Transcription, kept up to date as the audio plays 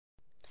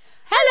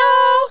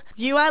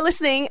You are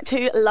listening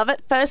to Love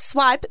at First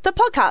Swipe, the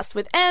podcast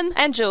with Em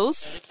and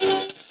Jules.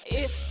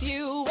 If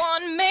you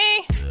want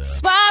me,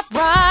 swipe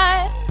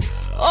right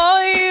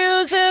or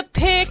use a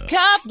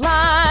pickup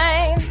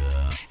line.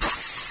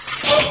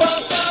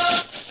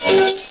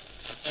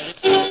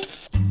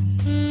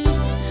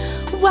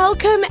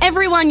 Welcome,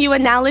 everyone. You are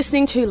now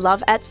listening to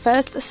Love at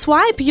First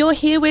Swipe. You're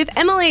here with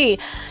Emily.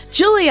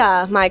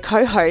 Julia, my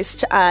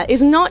co-host,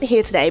 is not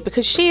here today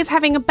because she is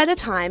having a better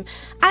time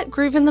at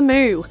Groove in the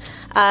Moo.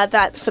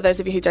 That, for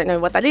those of you who don't know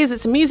what that is,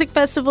 it's a music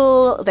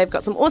festival. They've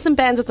got some awesome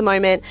bands at the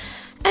moment.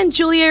 And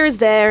Julia is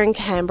there in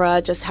Canberra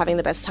just having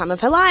the best time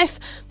of her life.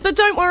 But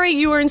don't worry,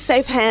 you are in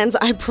safe hands,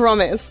 I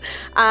promise.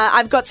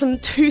 I've got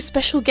two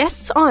special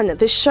guests on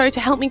this show to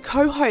help me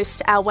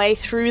co-host our way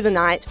through the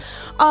night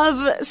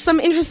of some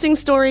interesting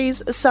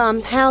stories,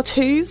 some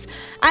how-tos,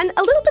 and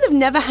a little bit of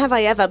never have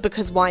I ever,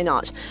 because why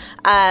not?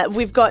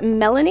 We've got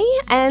Melanie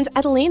and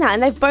Adelina,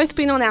 and they've both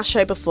been on our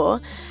show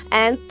before,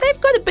 and they've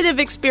got a bit of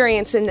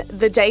experience in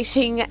the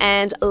dating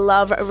and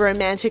love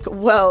romantic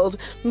world,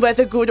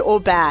 whether good or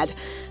bad.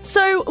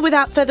 So,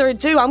 without further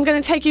ado, I'm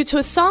going to take you to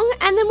a song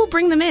and then we'll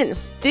bring them in.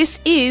 This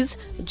is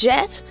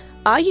Jet,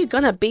 Are You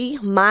Gonna Be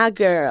My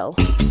Girl?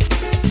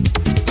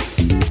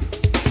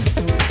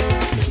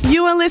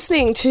 You are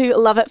listening to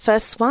Love at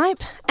First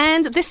Swipe,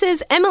 and this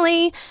is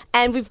Emily,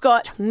 and we've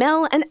got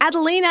Mel and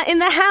Adelina in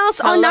the house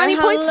on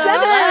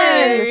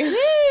 90.7.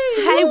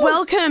 Hey,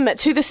 welcome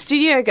to the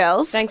studio,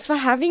 girls. Thanks for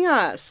having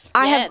us.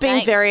 I have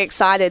been very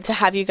excited to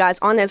have you guys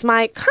on as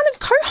my kind of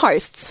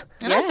co-hosts.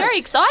 And that's very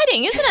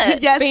exciting, isn't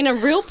it? Yes. It's been a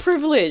real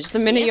privilege. The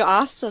minute you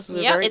asked us, we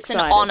were very it's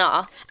excited. an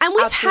honour. And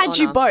we've Absolute had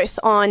you honour. both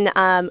on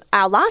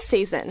our last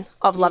season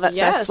of Love at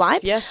First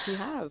Swipe. Yes, you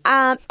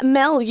have.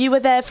 Mel, you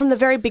were there from the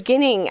very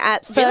beginning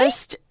at Really?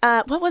 first,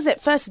 what was it,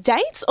 first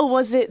dates, or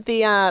was it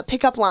the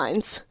pickup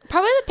lines?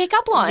 Probably the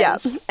pickup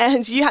lines. Yeah,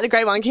 and you had a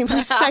great one. Can you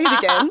please say it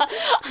again?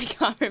 I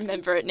can't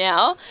remember it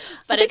now.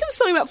 But I think it was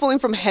something about falling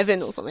from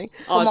heaven or something.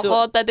 oh my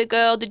God, baby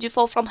girl, did you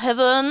fall from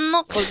heaven?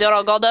 Cause you're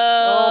a goddess.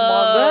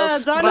 Oh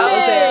my God,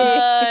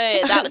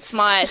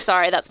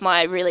 That's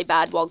my really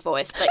bad wog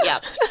voice, but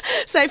yeah.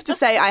 Safe to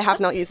say I have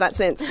not used that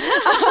since.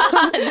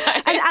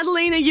 And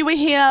Adelina, you were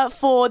here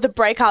for the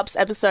breakups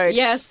episode.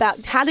 Yes.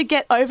 About how to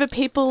get over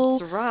people.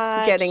 That's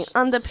right. Getting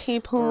under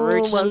people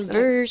Roots was and an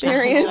booze.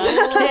 experience.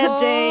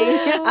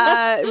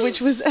 Kidding.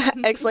 Which was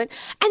excellent.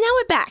 And now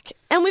we're back.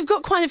 And we've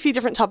got quite a few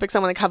different topics I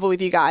want to cover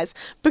with you guys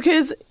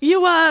because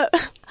you are,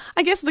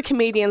 I guess, the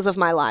comedians of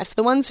my life,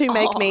 the ones who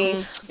make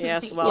me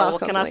Yes, well, laugh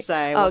what can I constantly.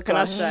 say? Oh, What can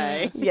I gosh.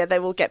 say? Yeah, they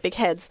will get big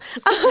heads.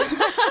 Look,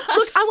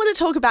 I want to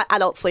talk about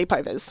adult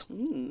sleepovers.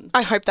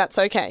 I hope that's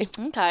okay.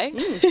 Okay.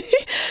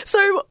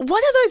 So,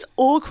 what are those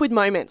awkward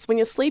moments when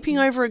you're sleeping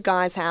over a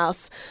guy's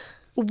house?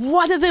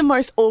 What are the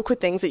most awkward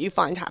things that you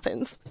find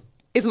happens?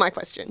 Is my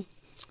question.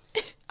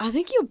 I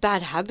think your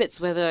bad habits,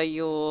 whether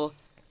you're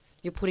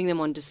putting them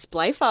on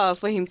display for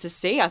him to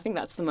see, I think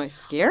that's the most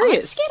I'm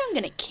scariest. scared I'm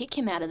going to kick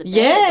him out of the bed.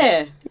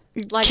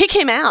 Yeah. Like, Kick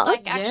him out.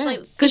 Like, actually,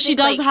 because she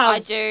does physically, have. I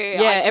do.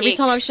 Yeah, I every kick.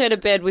 time I've shared a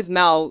bed with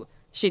Mel,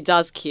 she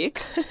does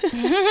kick,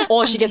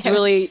 or she gets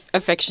really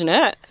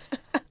affectionate.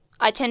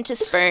 I tend to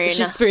spoon.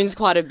 She spoons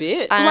quite a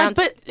bit.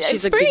 But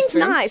she's a big spooning's spoon.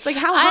 nice. Like,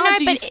 how I hard know,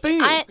 do you but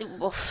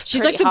spoon?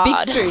 She's like the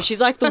hard. big spoon. She's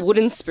like the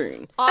wooden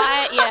spoon.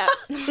 Yeah.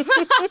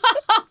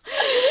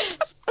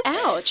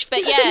 Ouch.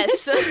 But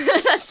yes,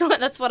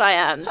 that's what I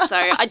am. So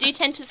I do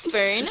tend to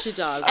spoon. She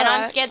does. And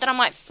I'm scared that I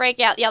might freak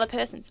out the other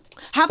person.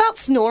 How about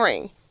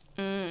snoring?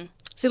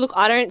 See, look,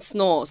 I don't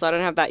snore, so I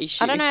don't have that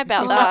issue. I don't know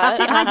about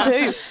See, that. I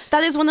do.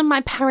 That is one of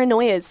my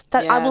paranoias,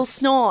 that I will Yes.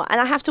 snore.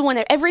 And I have to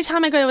warn every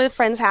time I go to a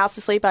friend's house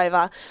to sleep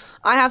over,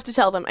 I have to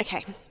tell them,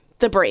 okay,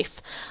 the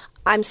brief.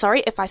 I'm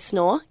sorry if I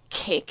snore,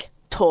 kick,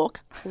 talk,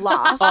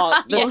 laugh.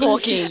 Oh, the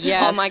talking,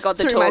 yes. Oh my God,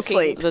 the Through my talking.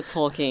 sleep. The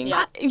talking.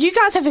 Yeah. You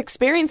guys have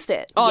experienced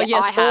it. Oh, Yeah,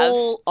 yes, I have.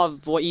 all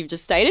of what you've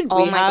just stated,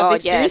 Oh we my have God,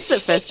 experienced yes.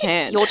 it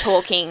firsthand. Your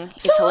talking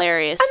is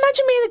hilarious.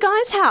 Imagine me at a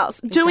guy's house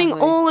doing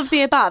Exactly. all of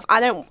the above. I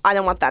don't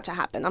want that to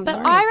happen. I'm But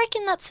sorry. I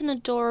reckon that's an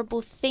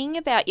adorable thing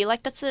about you.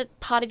 Like, that's a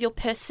part of your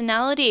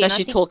personality. that and I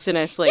she think- talks in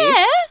her sleep.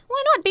 Yeah,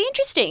 why not? Be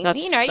interesting.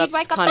 That's- You that's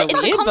wake up. kinda It's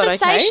weird, a but okay.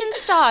 conversation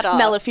starter.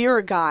 Mel, if you're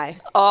a guy,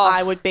 Oh.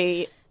 I would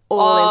be all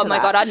Oh into my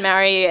that. God, I'd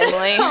marry you,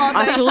 Emily.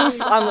 I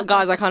feel,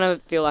 guys, I kind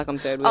of feel like I'm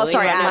third wheeling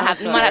sorry, right Anna, now.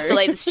 You might have to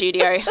leave the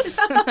studio.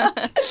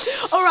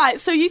 All right,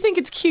 so you think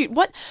it's cute.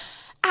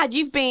 Ad,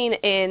 you've been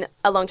in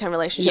a long-term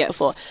relationship Yes.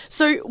 before.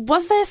 So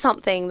was there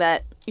something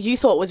that you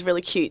thought was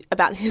really cute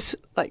about his,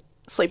 like,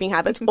 sleeping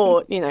habits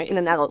or, in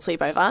an adult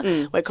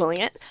sleepover, we're calling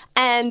it,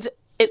 and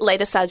it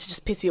later started to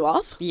just piss you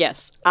off?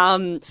 Yes.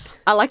 I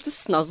like to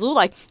snuzzle,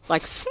 like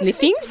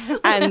sniffing,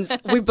 and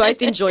we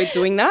both enjoyed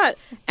doing that.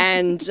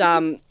 And,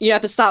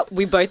 at the start,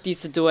 we both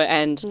used to do it,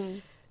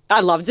 and I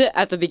loved it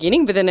at the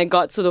beginning, but then it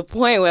got to the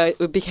point where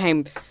it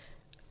became...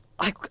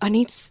 I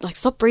need to,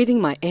 stop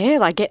breathing my air,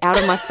 get out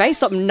of my face,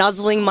 stop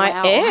nuzzling my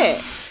Wow.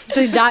 air.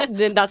 So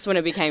that's when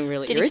it became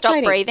really Did he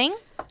irritating. stop breathing?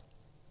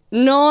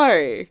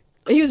 No.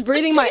 He was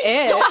breathing my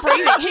air. Stop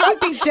breathing. He would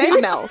be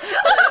dead, Mel.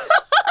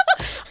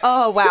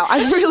 Oh, wow.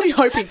 I really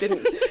hope he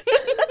didn't.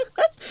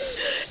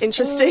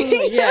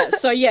 Interesting. Yeah.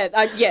 So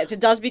yes, it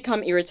does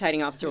become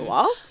irritating after a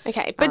while.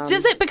 Okay, but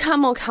does it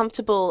become more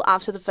comfortable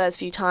after the first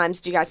few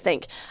times, do you guys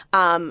think?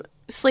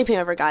 Sleeping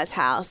over a guy's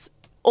house,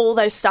 all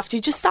those stuff, do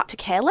you just start to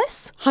care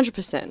less?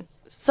 100%.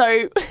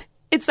 So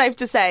it's safe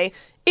to say,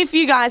 if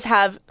you guys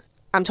have,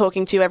 I'm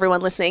talking to everyone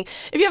listening,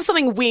 if you have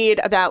something weird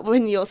about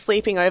when you're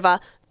sleeping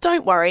over,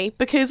 don't worry,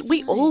 because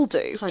we all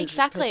do. 100%.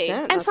 Exactly.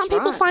 And some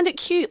people find it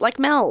cute, like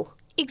Mel.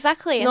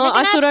 Exactly. And No, they're I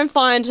gonna still don't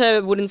find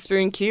her wooden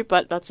spoon cute,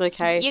 but that's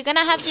okay. You're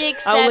gonna have to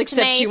accept, I will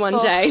accept me you one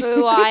for day.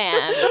 who I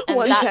am, and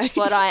One that's day.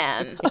 what I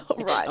am.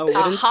 Right. A A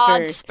wooden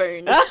hard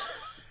spoon. spoon.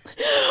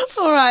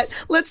 All right,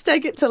 let's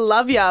take it to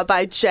Love Ya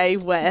by Jay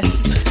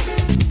West.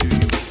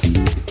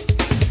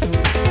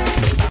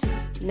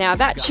 Now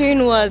that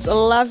tune was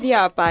Love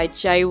Ya by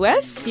Jay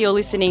West. You're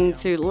listening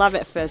to Love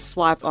at First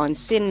Swipe on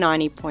Sin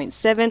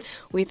 90.7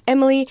 with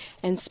Emily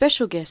and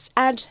special guests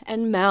Ad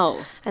and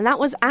Mel. And that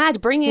was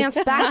Ad bringing us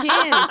back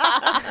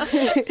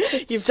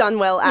in. You've done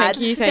well, Ad.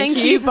 Thank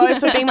you. you both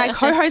for being my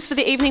co-host for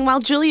the evening while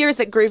Julia is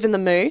at Groove in the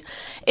Moo.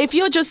 If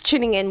you're just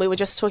tuning in, we were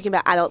just talking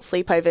about adult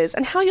sleepovers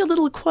and how your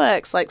little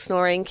quirks like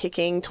snoring,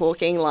 kicking,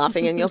 talking,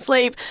 laughing in your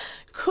sleep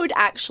could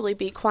actually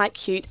be quite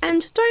cute.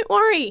 And don't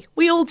worry,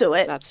 we all do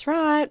it. That's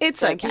right. It's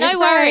Don't okay. be No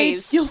afraid.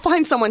 worries. You'll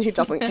find someone who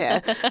doesn't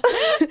care.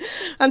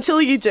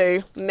 Until you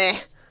do, meh.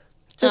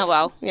 Oh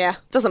well. Yeah,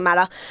 doesn't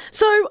matter.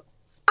 So,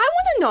 I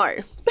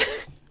want to know,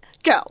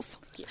 girls,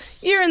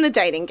 you're in the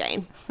dating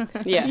game.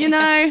 Yeah. You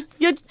know,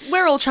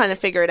 we're all trying to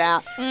figure it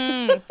out.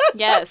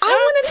 Yes. I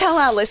want to tell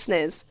our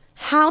listeners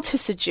how to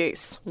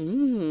seduce,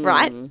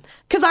 right?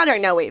 Because I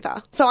don't know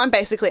either. So I'm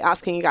basically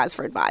asking you guys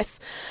for advice.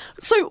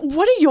 So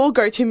what are your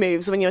go-to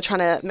moves when you're trying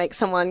to make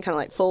someone kind of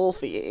like fall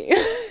for you?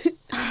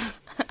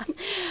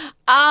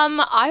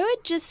 I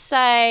would just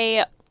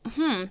say,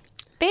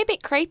 be a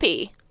bit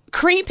creepy.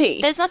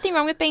 Creepy. There's nothing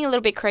wrong with being a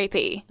little bit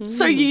creepy.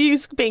 So you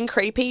use being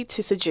creepy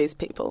to seduce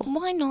people.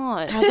 Why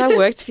not? How's that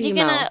worked for you,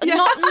 You're Mel? gonna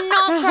not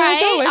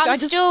that great. work? I'm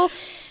still.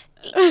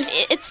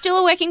 It's still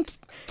a working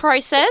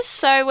process,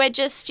 so we're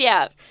just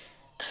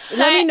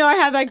Let me know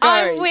how that goes.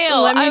 I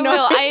will. Let me I know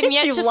will. I am if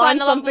yet you've to lined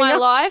find the love of something my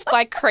up life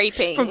by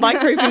creeping. by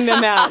creeping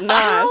them out.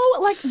 Nice.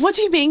 How? Like, what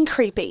do you mean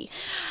creepy?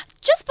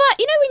 Just but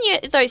you know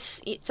when you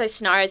those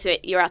scenarios where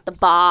you're at the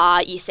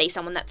bar, you see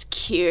someone that's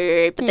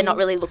cute, but they're not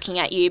really looking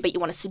at you, but you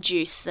want to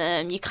seduce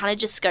them. You kind of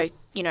just go,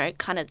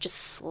 kind of just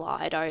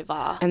slide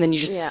over. And then you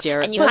just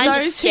stare at And you For kind of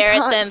those just stare who at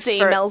can't them see,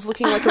 for Mel's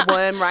looking like a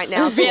worm right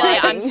now. really.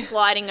 I'm sliding.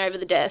 sliding over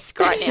the desk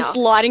right now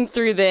sliding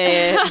through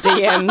their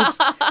DMs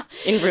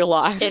in real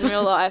life. in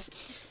real life.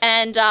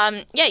 And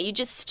you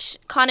just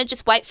kind of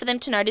just wait for them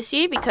to notice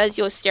you because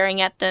you're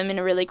staring at them in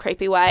a really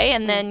creepy way,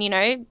 and then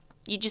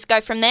you just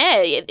go from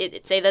there.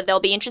 It's either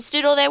they'll be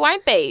interested or they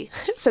won't be.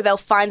 So they'll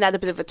find that a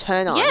bit of a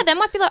turn on. Yeah, they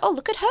might be like, "Oh,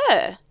 look at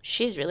her.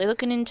 She's really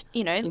looking into,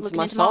 looking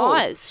my into soul."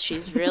 my eyes.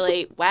 She's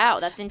really wow,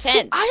 that's intense."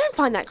 See, I don't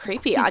find that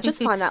creepy. I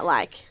just find that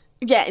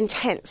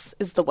intense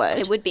is the word.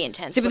 It would be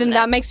intense. See, but then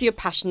wouldn't that it? makes you a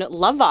passionate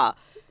lover.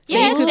 So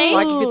Yeah, you could, see?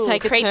 you could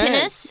take a turn.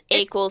 creepiness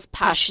equals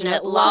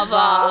passionate Passionate lover.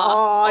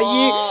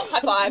 Oh, High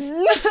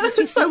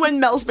five. So when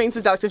Mel's being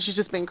seductive, she's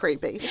just being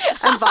creepy,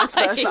 and vice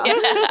versa.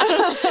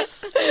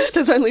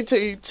 There's only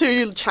two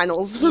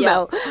channels for Yep.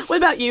 Mel. What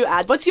about you,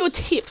 Ad? What's your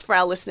tip for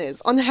our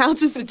listeners on how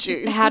to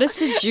seduce? How to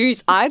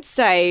seduce? I'd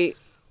say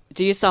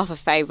do yourself a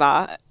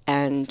favour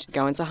and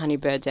go into Honey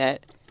Burdette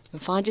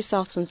and find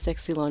yourself some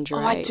sexy lingerie.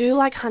 Oh, I do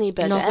like Honey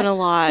Burdette. Not gonna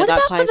lie, What that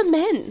about place- for the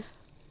men?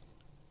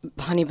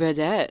 Honey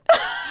Burdette.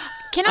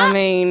 Can I I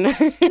mean,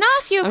 can I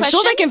ask you a I'm question?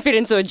 sure they can fit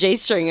into a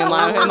G-string. Am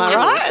I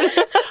right?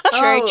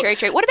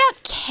 True. What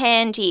about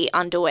candy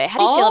underwear? How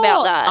do you feel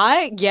about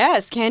that?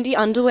 Yes, candy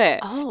underwear.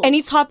 Oh.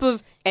 Any type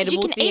of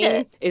edible can eat thing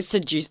it. is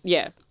seduced.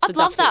 Yeah, I'd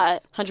love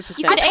that. 100%.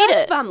 You could I've eat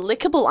heard it. of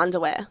lickable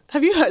underwear.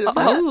 Have you heard of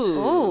that?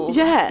 Oh,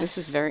 Yeah. This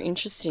is very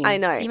interesting. I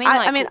know. You mean I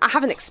like- mean, I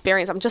haven't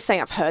experienced. I'm just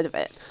saying I've heard of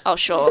it. Oh,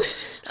 sure.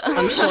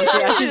 I'm sure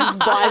she actually just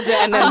buys it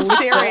and then I'm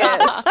licks it.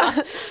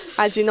 serious.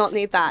 I do not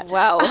need that.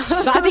 Wow.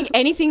 But I think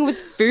anything with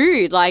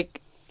food,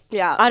 like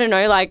Yeah. I don't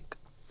know, like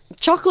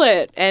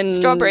chocolate and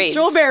Strawberries,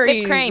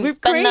 whipped creams,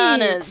 whipped cream.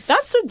 bananas.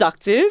 That's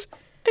seductive.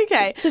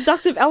 Okay.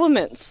 Seductive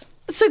elements.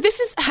 So this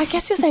is, I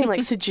guess you're saying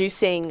like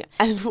seducing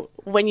and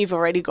when you've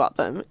already got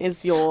them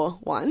is your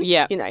one.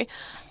 Yeah. You know,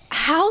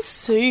 how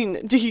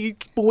soon do you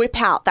whip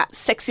out that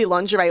sexy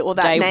lingerie or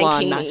that Day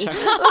one, mankini?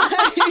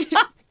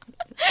 Nacho.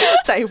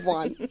 Day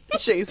one.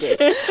 Jesus.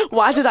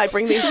 Why did I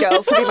bring these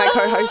girls to be my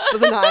co-hosts for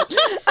the night?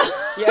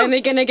 You're only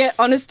going to get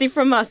honesty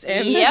from us,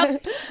 Em.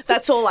 Yep.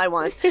 That's all I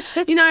want.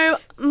 You know,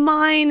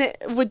 mine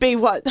would be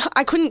what?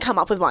 I couldn't come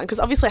up with one because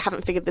obviously I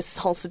haven't figured this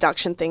whole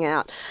seduction thing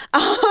out.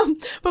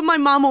 But my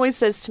mum always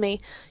says to me,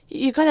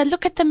 you got to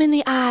look at them in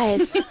the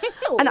eyes.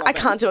 And I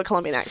can't do a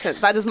Colombian accent.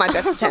 That is my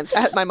best attempt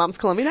at my mum's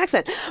Colombian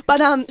accent.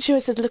 But she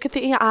always says, look at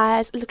the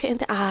eyes, look it in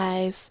the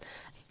eyes.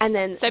 and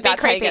then So be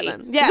that's how you get creepy.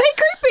 them. Yeah. Is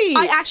it creepy?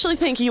 I actually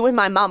think you and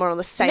my mum are on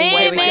the same Me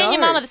wavelength. and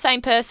your go. mum are the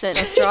same person.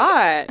 That's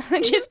right.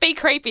 Just be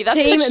creepy. That's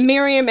Team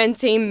Miriam and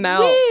Team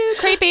Mel Woo,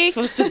 creepy.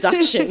 for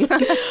seduction.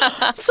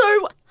 So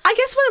I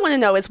guess what I want to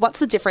know is what's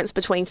the difference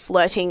between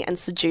flirting and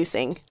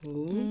seducing?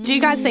 Do you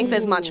guys think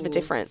there's much of a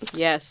difference?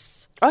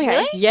 Yes. Okay.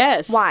 Really?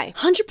 Yes. Why?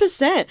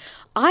 100%.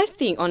 I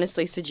think,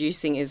 honestly,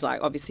 seducing is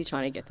like obviously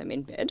trying to get them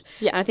in bed.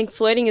 Yeah. And I think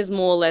flirting is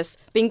more or less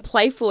being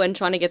playful and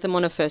trying to get them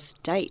on a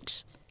first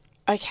date.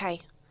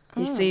 Okay.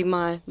 You see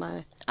my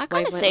I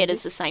kind of wavelength see on it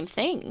as this? the same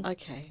thing.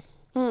 Okay.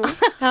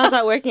 How's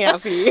that working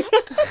out for you?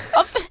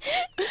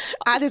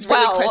 Ad is really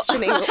Well-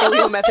 questioning all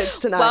your methods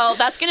tonight. Well,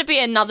 that's going to be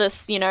another,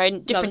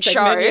 different show.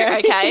 segment, yeah.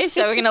 Okay,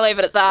 so we're going to leave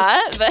it at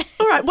that. But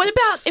all right, what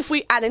about if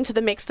we add into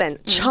the mix then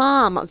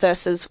charm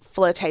versus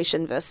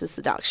flirtation versus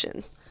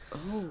seduction?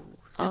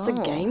 That's a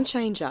game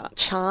changer.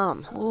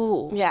 Charm.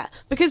 ooh, Yeah,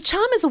 because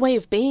charm is a way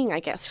of being, I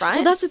guess, right?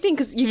 Well, that's the thing,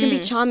 because you can be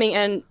charming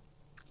and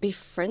be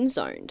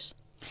friend-zoned.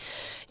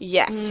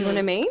 yes. Do you know what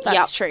I mean?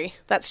 That's Yep. true.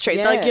 That's true.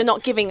 Yeah. Like you're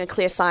not giving a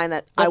clear sign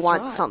that I That's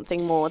want right.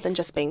 something more than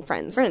just being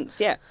friends. Friends,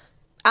 yeah.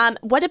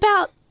 What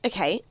about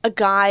a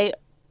guy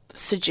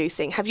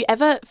seducing? Have you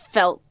ever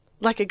felt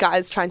like a guy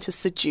is trying to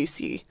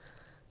seduce you?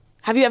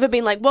 Have you ever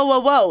been like, whoa, whoa,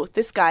 whoa,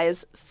 this guy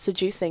is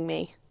seducing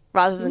me,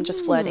 rather than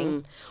just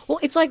flirting? Well,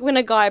 it's like when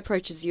a guy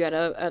approaches you at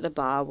a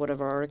bar,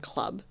 whatever, or a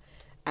club,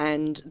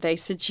 and they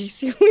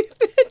seduce you with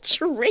a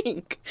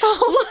drink.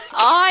 oh Do you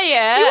know what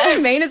yeah. I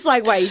mean? It's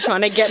like, wait, are you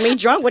trying to get me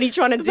drunk? What are you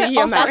trying to do here,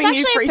 offering man? That's you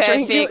actually free a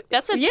drinks. perfect.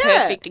 That's a Yeah.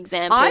 perfect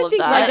example I of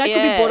think that. like that could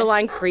be yeah.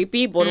 borderline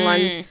creepy,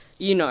 borderline,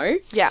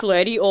 Yeah.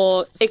 flirty,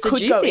 or It could go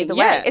seducing. either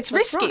Yeah, way. It's that's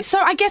risky. right. So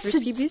I guess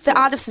Risky the business.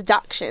 art of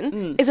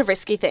seduction is a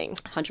risky thing.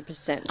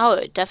 100%.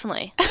 Oh,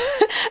 definitely.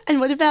 And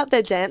what about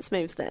their dance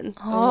moves then?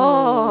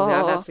 Oh,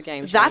 Now that's a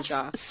game That's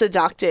changer.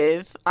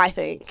 seductive, I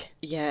think.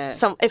 Yeah.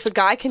 If a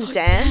guy can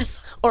dance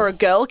or a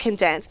girl can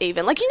dance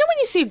even. Like, you know when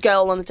you see a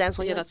girl on the dance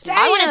floor, you're like, that's me.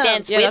 damn. I want to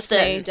dance Yeah, with that's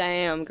them. me.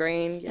 Damn,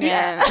 green.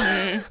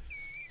 Yeah.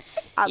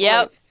 I love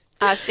Yep. it.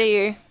 I see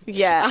you.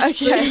 Yeah,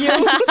 okay.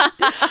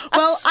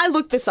 Well, I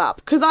looked this up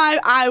because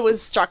I was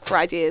struck for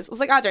ideas. I was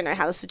like, I don't know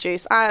how to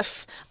seduce.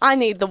 I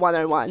need the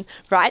 101,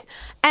 right?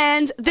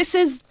 And this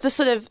is the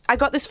sort of, I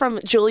got this from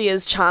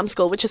Julia's Charm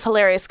School, which is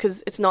hilarious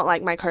because it's not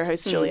like my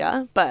co-host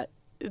Julia, but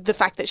the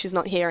fact that she's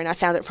not here and I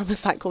found it from a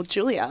site called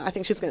Julia, I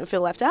think she's going to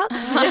feel left out.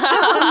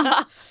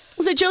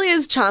 So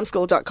Julia's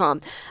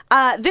charmschool.com.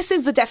 This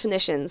is the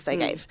definitions they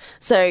gave.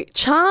 So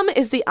charm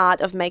is the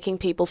art of making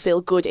people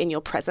feel good in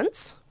your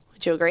presence.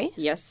 Would you agree?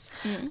 Yes.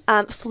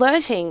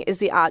 Flirting is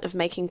the art of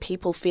making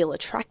people feel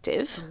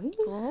attractive.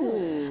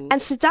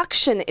 And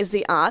seduction is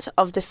the art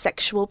of the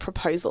sexual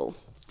proposal.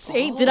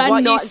 See, did I What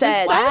you not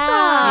said. just say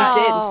that?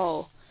 You did.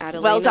 Wow.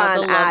 Adelina, Well done,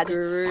 the love Ad.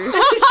 guru.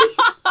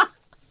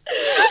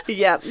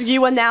 Yeah,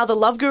 you are now the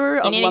love guru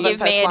You of need Love to at give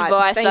First me Swipe.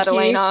 advice, Thank you,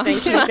 Adelina.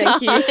 thank you,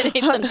 thank you. I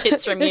need some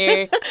tips from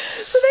you.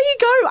 So there you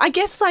go. I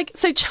guess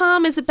so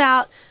charm is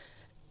about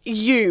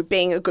you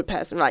being a good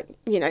person. Like,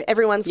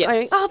 everyone's Yes.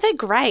 going, oh, they're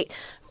great.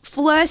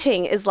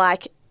 Flirting is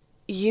like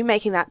you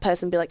making that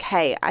person be like,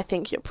 hey, I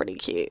think you're pretty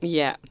cute.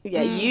 Yeah.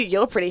 Yeah,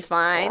 you're pretty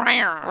fine.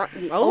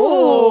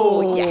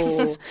 Oh,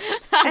 Yes.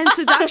 And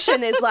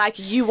seduction is like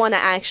you want to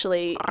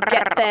actually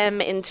get them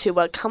into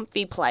a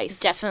comfy place.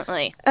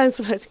 Definitely. I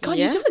suppose. God,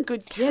 Yeah. you do a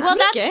good Yeah, Well, do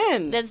that's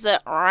again. there's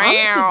the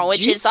which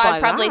seduced is by I'd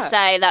probably that.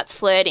 say that's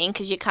flirting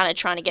because you're kind of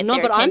trying to get No,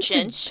 their but I'm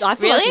attention. I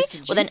feel really? like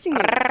you're Well then, seducing me.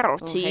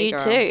 to hey, you girl.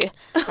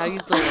 too. How you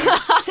doing?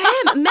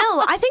 Damn,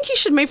 Mel, I think you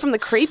should move from the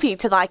creepy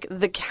to like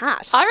the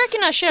cat. I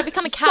reckon I should have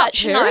become a cat,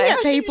 shouldn't purring I?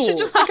 at people. You should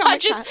just become a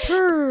Just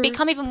cat.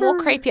 become even more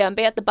creepier and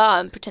be at the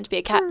bar and pretend to be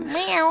a cat.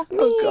 Meow.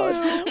 Oh, God.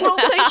 Well,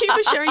 thank you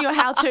for sharing your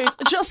how-tos.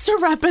 Just to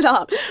wrap it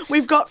up,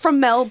 we've got from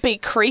Mel, be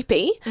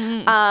creepy,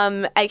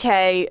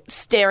 aka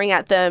staring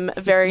at them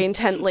very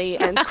intently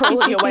and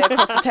crawling your way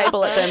across the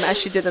table at them as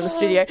she did in the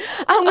studio.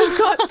 We've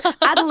got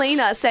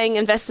Adelina saying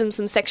invest in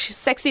some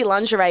sexy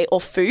lingerie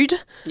or food.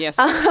 Yes.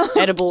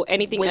 Edible.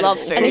 Anything We edible. love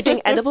food.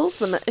 Anything edible,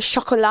 some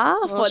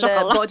chocolat for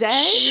chocolat. the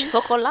body.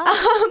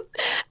 Chocolat.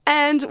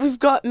 And we've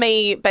got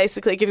me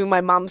basically giving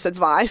my mum's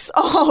advice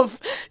of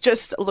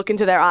just look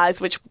into their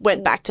eyes, which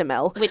went back to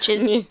Mel. Which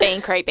is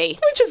being creepy.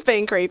 Which is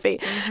being creepy.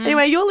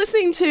 Anyway, you're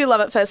listening to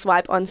Love at First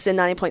Swipe on Sin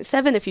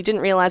 90.7 if you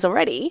didn't realise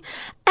already.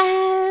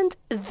 And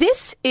we're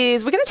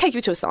going to take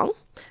you to a song.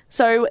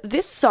 So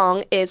this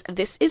song is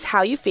This Is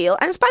How You Feel,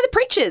 and it's by The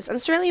Preachers, an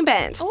Australian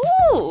band.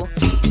 Ooh.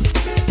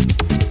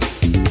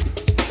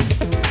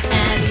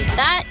 And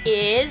that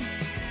is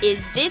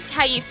This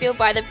How You Feel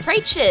by The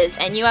Preachers?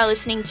 And you are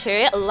listening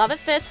to Love at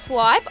First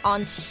Swipe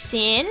on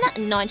Sin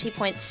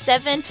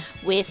 90.7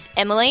 with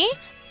Emily,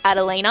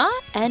 Adelina,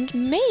 and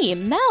me,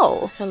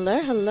 Mel.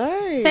 Hello,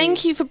 hello.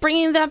 Thank you for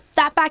bringing that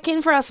back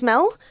in for us,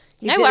 Mel.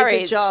 You No did a good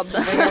worries. job.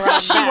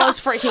 She was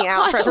freaking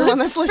out for everyone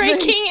that's listening.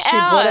 Freaking She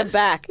brought out. it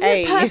back.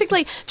 Hey.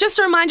 Perfectly. Just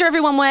a reminder,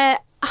 everyone, we're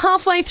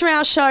halfway through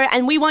our show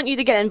and we want you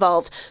to get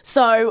involved.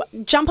 So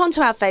jump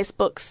onto our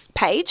Facebook's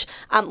page,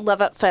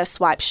 Love at First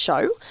Swipe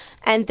Show,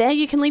 and there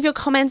you can leave your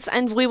comments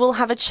and we will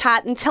have a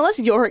chat and tell us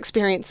your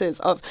experiences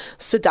of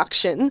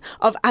seduction,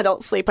 of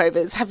adult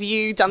sleepovers. Have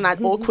you done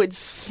that awkward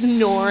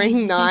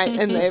snoring night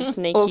and they've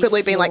Sneaky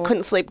awkwardly been like, snore.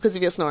 couldn't sleep because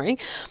of your snoring?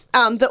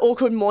 The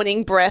awkward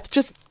morning breath.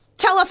 Just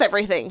tell us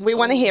everything. We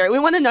want to hear it. We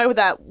want to know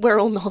that we're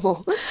all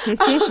normal.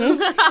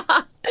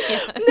 Now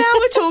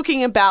we're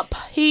talking about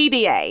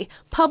PDA,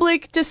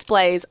 public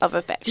displays of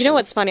affection. Do you know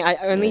what's funny? I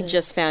only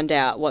just found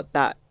out what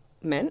that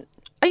meant.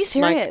 Are you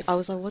serious? Like, I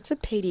was like, what's a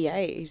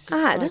PDA? Is this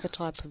Ad? like a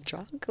type of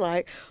drug?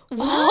 Like, I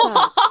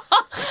thought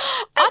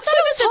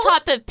it was a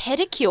type of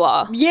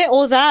pedicure. yeah,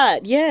 or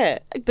that, yeah.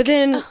 But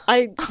then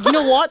you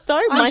know what though?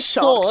 My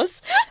shocked.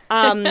 source,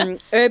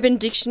 Urban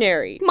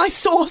Dictionary. My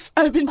source,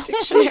 Urban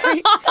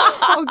Dictionary.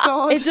 Oh,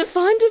 God. It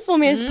defined it for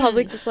me as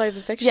public display of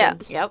affection. Yeah.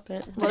 Yep.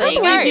 But- Well, I there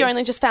you believe go. you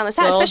only just found this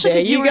out, Well, especially there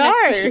because you you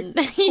were in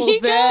go. a...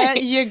 There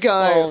you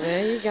go. Oh,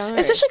 there you go.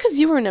 Especially because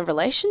you were in a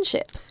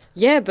relationship.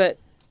 Yeah, but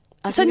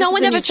I So think no this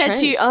one is a ever new said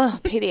to you, trend. oh,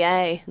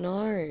 PDA.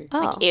 No.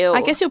 Oh, ew.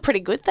 I guess you're pretty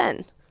good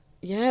then.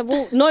 Yeah,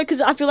 well, no, because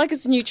I feel like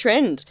it's a new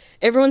trend.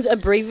 Everyone's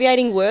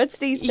abbreviating words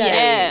these days.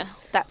 Yeah.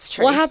 That's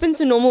true. What happened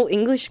to normal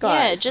English guys?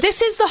 Yeah, just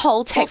This is the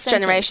whole text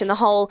sentence. generation, the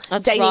whole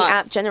That's dating right.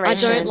 app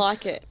generation. I don't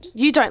like it.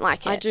 You don't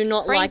like it. I do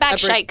not bring like back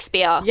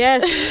Shakespeare.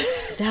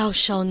 Yes. Thou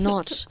shall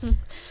not.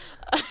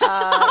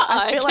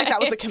 I feel like that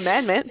was a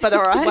commandment, but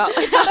all right. Well,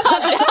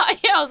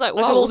 yeah, I was like,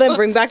 Well, whoa. then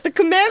bring back the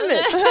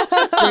commandments.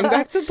 Bring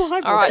back the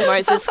Bible. All right,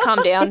 Moses,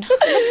 calm down.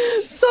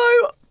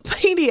 So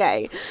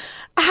PDA,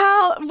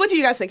 what do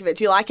you guys think of it?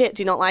 Do you like it?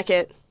 Do you not like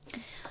it?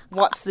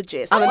 What's the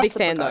gist? I'm a What's big the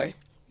fan, go? though.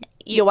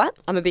 You're what?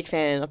 I'm a big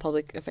fan of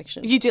public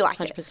affection. You do like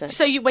 100%. it.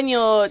 So when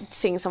you're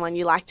seeing someone,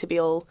 you like to be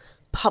all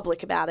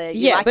public about it.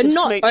 You Yeah, like but to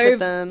not smooch with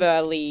them.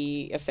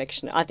 overly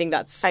affectionate. I think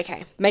that's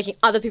Okay. making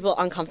other people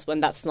uncomfortable,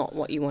 and that's not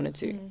what you want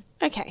to do.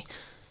 Okay.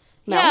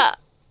 Mel? Yeah.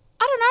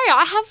 I don't know.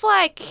 I have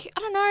like, I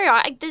don't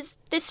know. There's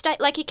this state,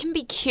 like it can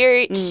be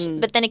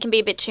cute, but then it can be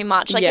a bit too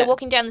much. Like Yeah. you're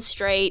walking down the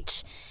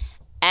street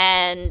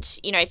and,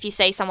 you know, if you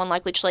see someone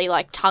like literally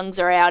like tongues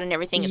are out and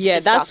everything, it's Yeah,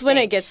 that's when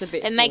disgusting. it gets a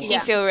bit. It makes full. you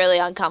feel really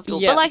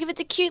uncomfortable. Yeah. But like if it's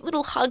a cute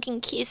little hug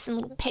and kiss and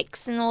little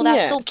pecks and all that,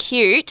 Yeah. it's all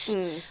cute.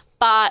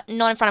 But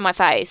not in front of my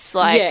face.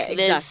 Like, Yeah, there's,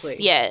 exactly.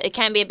 yeah, it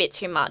can be a bit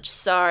too much.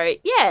 So,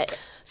 yeah.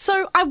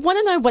 So I want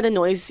to know what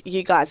annoys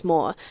you guys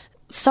more.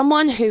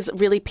 Someone who's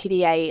really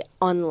PDA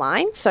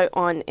online, so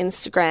on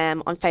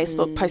Instagram, on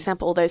Facebook, posting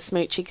up all those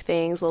smoochy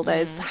things, all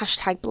those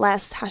hashtag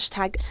blessed,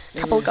 hashtag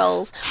couple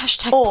goals,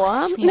 Hashtag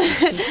or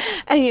blessed,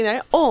 and you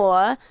know,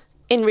 or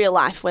in real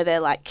life where they're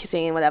like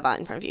kissing and whatever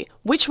in front of you.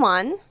 Which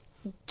one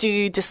do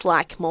you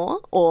dislike more,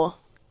 or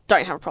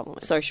don't have a problem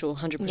with? Social,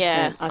 100%.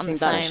 Yeah, I I'm think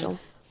the that's. same.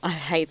 I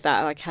hate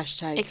that. Like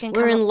hashtag. It can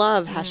We're come in up-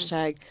 love.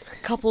 Hashtag.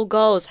 Couple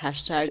goals.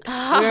 Hashtag.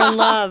 We're in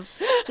love.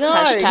 No,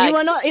 Hashtag, you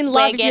are not in love.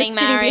 we're if you're getting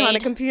sitting married. behind a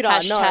computer.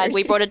 Hashtag, no.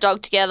 we brought a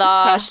dog together.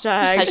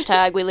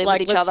 Hashtag. we live like,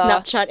 with each let's other.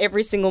 Snapchat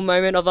every single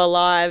moment of our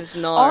lives.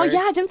 No. Oh yeah,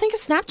 I didn't think of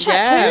Snapchat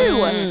Yeah.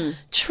 too.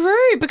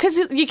 True, because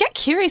you get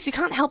curious. You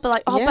can't help but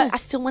like, Yeah. but I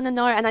still want to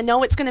know, and I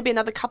know it's going to be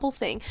another couple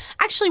thing.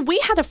 Actually, we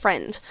had a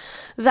friend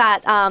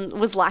that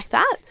was like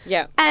that.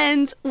 Yeah.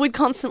 and would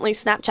constantly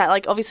Snapchat.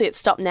 Like, obviously, it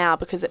stopped now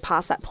because it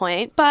passed that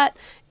point. But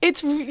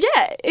it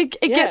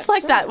gets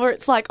like it's that where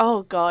it's like,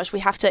 oh gosh, we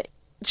have to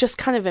just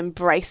kind of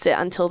embrace it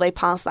until they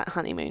pass that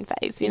honeymoon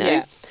phase. You know.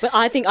 Yeah. But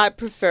I think I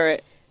prefer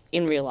it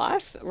in real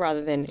life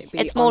rather than it be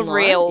It's more online.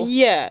 real.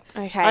 Yeah.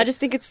 Okay. I just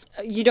think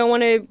you don't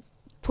want to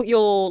put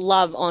your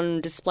love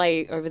on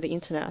display over the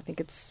internet. I think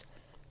it's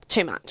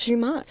Too much. too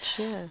much.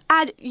 Yeah.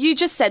 Ad, you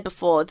just said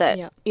before that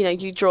Yeah. you know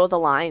you draw the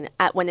line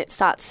at when it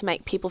starts to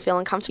make people feel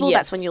uncomfortable. Yes.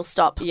 That's when you'll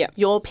stop Yeah.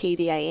 your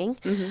PDAing.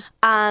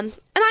 And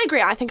I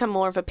agree. I think I'm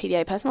more of a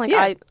PDA person. Like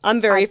Yeah.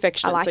 I'm very I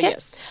affectionate. like so it.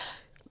 yes.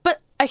 But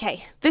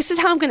okay, this is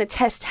how I'm going to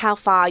test how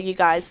far you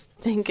guys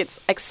think it's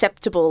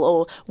acceptable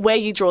or where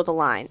you draw the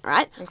line.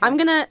 Right? I'm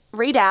going to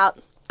read out,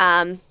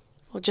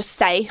 or just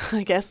say,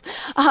 I guess,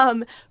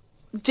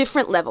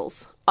 different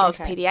levels of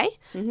Okay.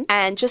 PDA,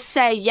 and just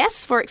say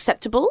yes for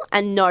acceptable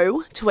and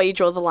no to where you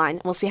draw the line.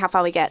 And we'll see how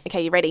far we get.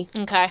 Okay, you ready?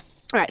 Okay.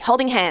 All right,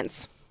 holding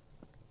hands.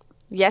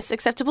 Yes,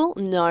 acceptable.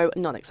 No,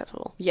 not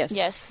acceptable. Yes.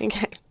 Yes.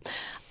 Okay.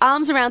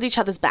 Arms around each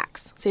other's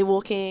backs. So you're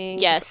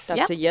walking. Yes. That's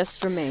Yep. a yes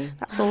from me.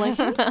 That's all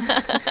okay.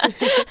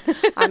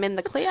 I'm in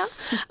the clear.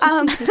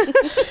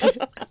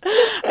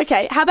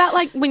 Okay. How about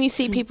like when you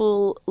see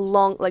people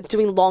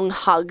doing long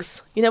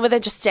hugs? You know, where they're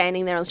just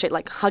standing there on the street,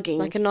 like hugging,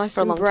 Like a nice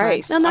for a long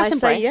embrace. time. A nice I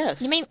embrace. say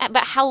yes. You mean,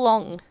 but how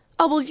long?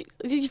 Oh well,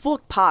 you've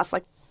walked past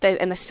and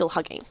they're still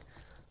hugging,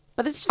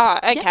 but it's just Oh,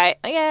 okay.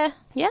 Yeah.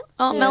 Yeah.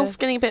 Oh, Yeah. Mel's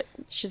getting a bit.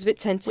 She's a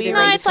bit sensitive. Weird.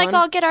 No, on it's this like, one.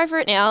 I'll get over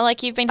it now.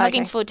 Like, you've been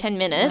hugging Okay. for 10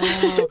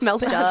 minutes.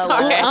 Mel's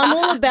Sorry. I'm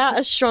all about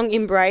a strong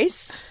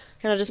embrace.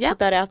 Can I just Yep. put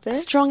that out there?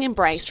 Strong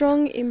embrace.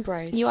 Strong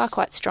embrace. You are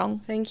quite strong.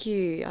 Thank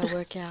you. I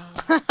work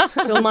out.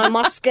 Feel my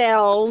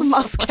muscles.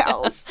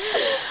 Muscles.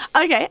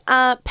 Okay.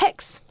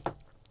 Pecs.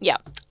 Yeah.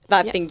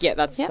 I Yep. think, yeah,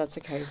 that's Yep.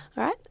 okay.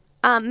 All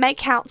right.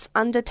 Make outs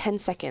under 10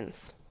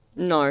 seconds.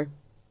 No.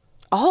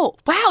 Oh,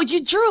 wow,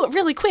 you drew it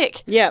really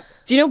quick. Yeah.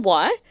 Do you know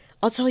why?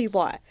 I'll tell you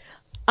why.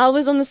 I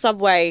was on the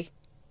subway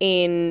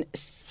in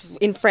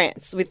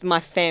France with my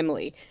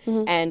family,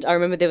 and I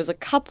remember there was a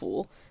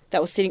couple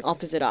that was sitting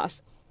opposite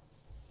us,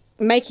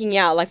 making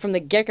out. Like from the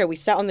get-go, we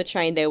sat on the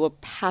train, they were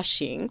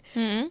pashing,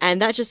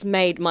 and that just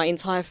made my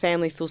entire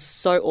family feel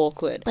so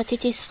awkward. But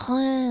it is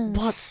France.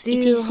 But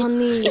still,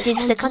 honey, it is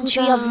the don't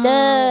country do of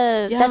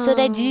that. love. Yeah. That's what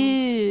I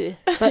do.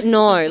 But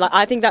no, like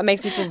I think that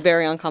makes me feel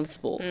very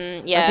uncomfortable.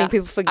 yeah, I think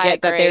people I forget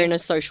that they're agree. in a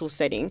social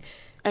setting,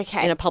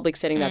 Okay. in a public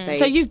setting that they...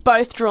 So you've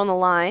both drawn the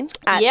line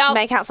at Yep.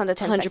 makeouts under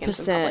 10 seconds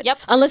in 100%. public. Yep.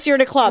 Unless you're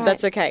in a club, Right.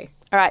 that's okay.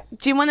 All right.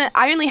 Do you want to...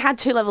 I only had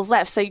 2 levels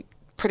left, so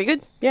pretty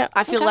good. Yeah.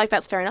 I feel Okay. like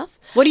that's fair enough.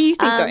 What do you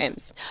think, though,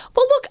 Ems?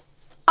 Well, look,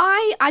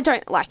 I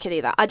don't like it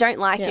either. I don't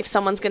like Yeah. if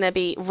someone's going to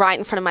be right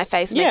in front of my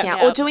face Yeah. making out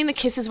Yeah. or doing the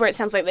kisses where it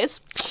sounds like this.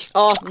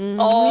 Oh,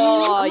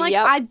 Oh, I'm like,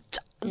 yep.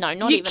 no,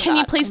 not even Can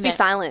you that. please be Yeah.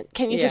 silent?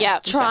 Can you Yeah. just Yeah,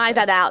 try exactly.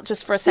 that out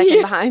just for a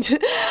second behind?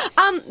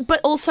 But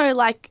also,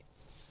 like,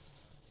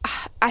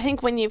 I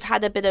think when you've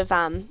had a bit of,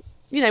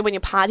 you know, when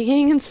you're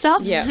partying and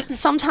stuff, Yeah.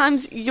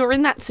 sometimes you're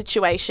in that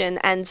situation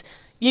and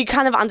you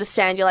kind of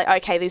understand. You're like,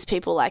 okay, these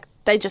people, like,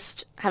 they're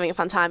just having a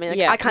fun time. And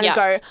Yeah. I kind of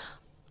Yeah. go,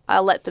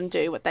 I'll let them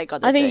do what they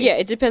got to I think, do. yeah,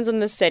 it depends on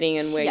the setting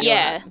and where you're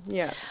Yeah.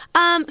 at.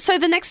 Yeah. So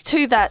the next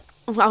 2 that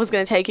I was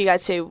going to take you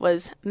guys to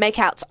was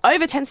makeouts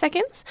over 10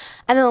 seconds.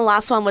 And then the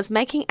last one was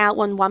making out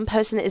when one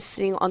person is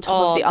sitting on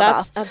top of the other.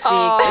 That's a big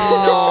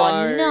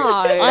Oh,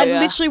 no. I'd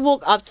literally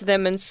walk up to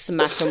them and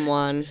smack them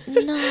one.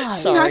 No.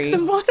 Sorry. Smack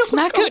them one.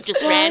 Smack it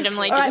just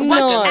randomly. All Just right,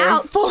 No. watch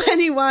out for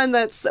anyone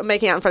that's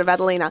making out in front of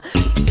Adelina.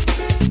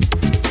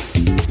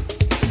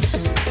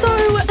 So,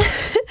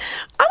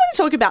 I want to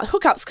talk about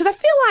hookups because I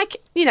feel like,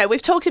 you know,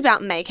 we've talked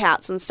about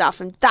makeouts and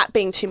stuff and that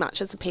being too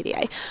much as a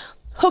PDA.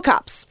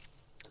 Hookups.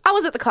 I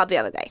was at the club the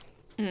other day.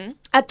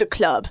 At the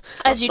club.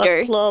 as you The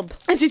do. club.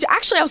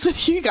 Actually, I was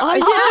with you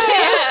guys.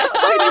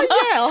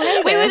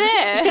 We were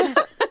there.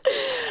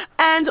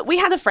 And we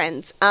had a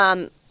friend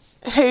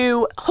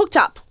who hooked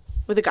up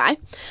with a guy.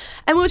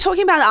 And we were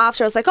talking about it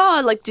after. I was like,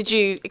 oh, like, did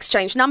you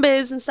exchange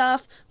numbers and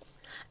stuff?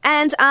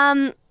 And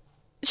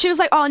she was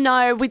like, oh,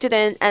 no, we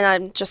didn't. And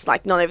I'm just,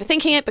 like, not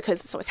overthinking it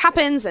because this always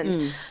happens.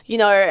 And, you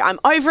know, I'm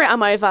over it.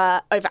 I'm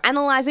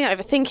over-analysing it,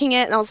 overthinking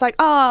it. And I was like,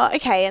 oh,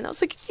 okay. And I was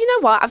like, you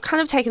know what? I've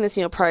kind of taken this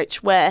new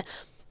approach where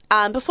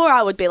before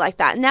I would be like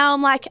that. Now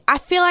I'm like, I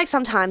feel like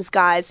sometimes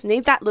guys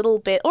need that little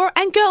bit,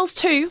 and girls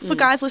too, for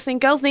guys listening,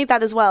 girls need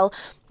that as well.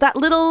 That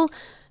little,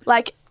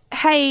 like,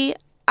 hey,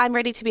 I'm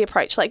ready to be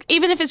approached. Like,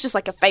 even if it's just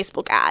like a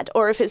Facebook ad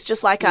or if it's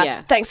just like a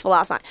Yeah. thanks for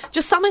last night,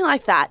 just something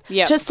like that.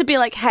 Yep. Just to be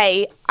like,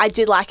 hey, I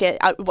did like it.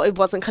 It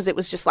wasn't because it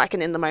was just like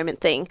an in the moment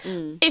thing.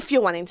 If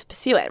you're wanting to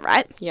pursue it,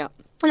 right? Yeah.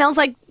 And I was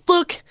like,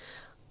 look,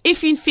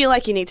 if you feel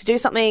like you need to do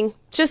something,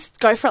 just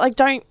go for it. Like,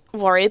 don't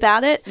worry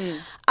about it.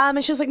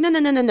 And she was like, no.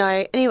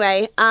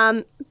 Anyway,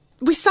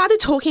 we started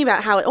talking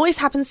about how it always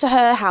happens to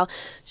her, how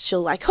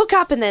she'll like hook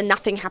up and then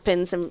nothing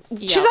happens and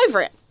she's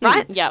over it,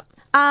 right? Yep.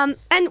 And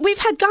we've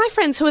had guy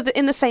friends who are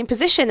in the same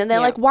position and they're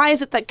Yeah. like, why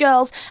is it that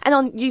girls, and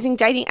on using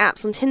dating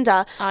apps on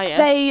Tinder, Oh, yeah.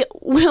 they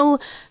will,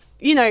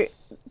 you know,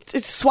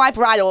 swipe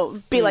right or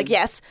be like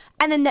yes,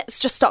 and then let's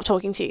just stop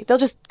talking to you. They'll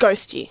just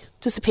ghost you,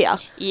 disappear.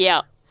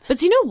 Yep. But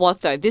do you know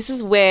what, though? This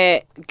is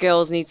where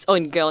girls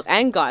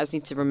and guys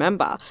need to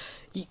remember.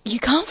 You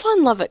can't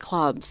find love at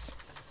clubs.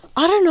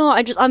 I don't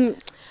know.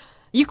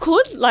 You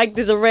could, like,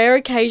 there's a rare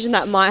occasion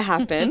that might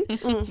happen.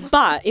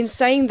 But in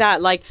saying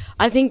that, like,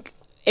 I think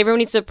everyone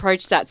needs to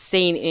approach that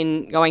scene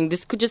in going,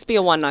 this could just be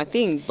a one-night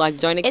thing. Like,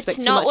 don't expect It's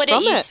too not much what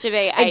from it used to be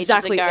ages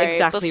Exactly, ago.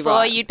 exactly Before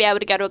right. you'd be able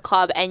to go to a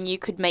club and you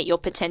could meet your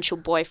potential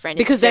boyfriend.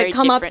 Because it's very they'd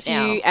come up different to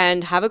now. you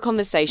and have a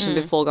conversation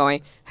before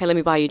going, hey, let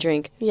me buy you a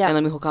drink. Yeah. And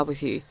let me hook up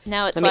with you.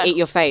 Now it's let me like, eat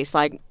your face.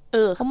 Like,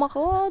 Ugh. oh my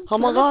god, oh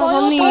my God,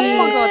 honey. Oh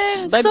my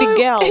god! Baby So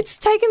girl. it's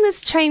taken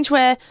this change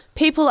where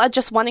people are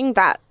just wanting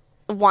that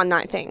one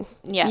night thing,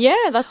 Yeah.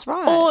 Yeah, that's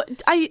right. or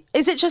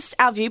is it just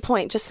our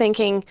viewpoint, just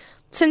thinking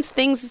since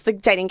the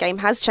dating game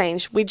has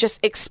changed, we just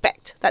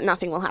expect that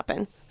nothing will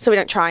happen, so we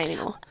don't try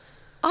anymore.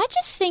 I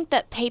just think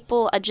that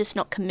people are just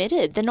not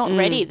committed. They're not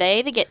ready. They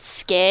either get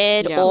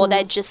scared Yeah. or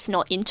they're just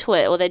not into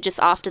it or they're just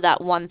after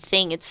that one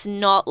thing. It's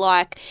not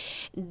like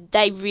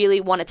they really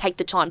want to take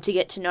the time to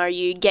get to know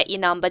you, get your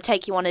number,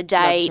 take you on a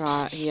date.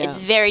 right, yeah. It's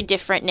very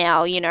different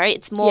now, you know.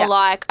 It's more Yeah.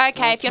 like, okay, if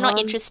That's you're not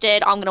right.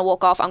 interested, I'm going to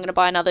walk off. I'm going to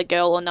buy another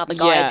girl or another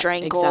guy yeah, a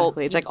drink.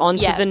 exactly. Or, It's like on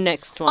to yeah. the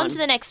next one. On to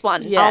the next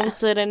one. Yeah. On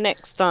to the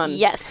next one.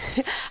 Yes.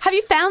 Have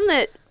you found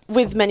that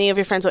with many of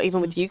your friends, or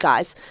even with you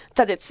guys,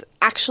 that it's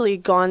actually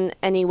gone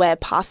anywhere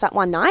past that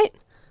one night?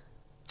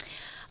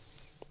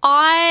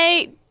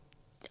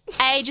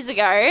 Ages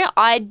ago,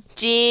 I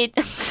did.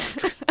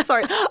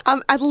 Sorry,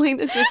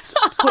 Adelina just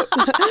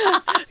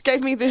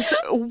gave me this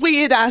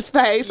weird ass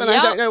face, and I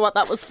Yep. don't know what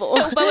that was for.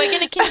 But we're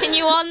going to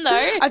continue on,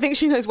 though. I think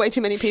she knows way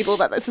too many people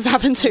that this has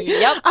happened to.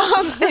 Yep.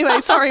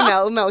 Anyway, sorry,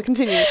 Mel. Mel,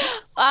 continue.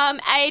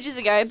 Ages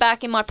ago,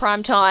 back in my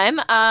prime time,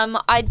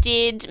 I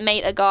did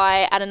meet a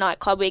guy at a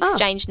nightclub. We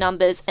exchanged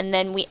numbers, and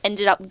then we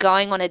ended up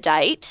going on a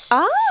date.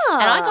 Ah.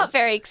 And I got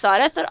very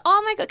excited. I thought,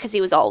 oh my God, because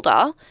he was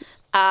older.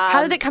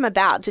 How did it come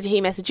about? Did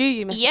he message you?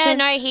 You messaged Yeah, him?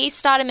 no, he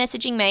started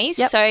messaging me.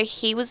 Yep. So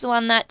he was the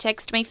one that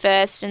texted me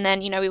first. And then,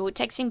 we were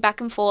texting back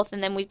and forth.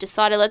 And then we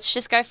decided, let's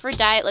just go for a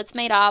date. Let's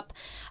meet up.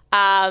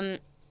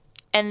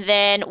 And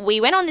then we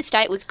went on this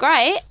date. It was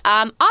great.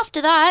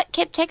 After that,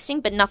 kept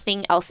texting, but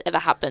nothing else ever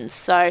happened.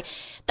 So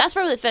that's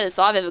probably the furthest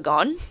I've ever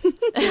gone.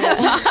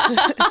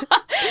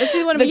 That's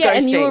what I The mean. Yeah,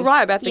 and you were ghosting.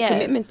 right about the Yeah.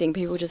 commitment thing.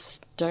 People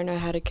just don't know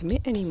how to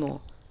commit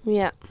anymore.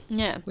 Yeah.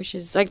 Yeah. Which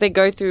is like they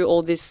go through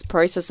all this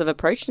process of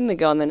approaching the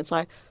girl, and then it's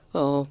like,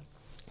 oh,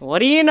 what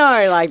do you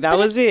know? Like that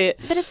was it.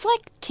 But it's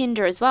like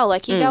Tinder as well.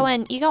 Like you go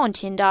on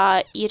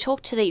Tinder, you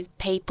talk to these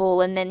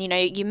people, and then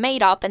you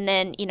meet up, and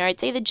then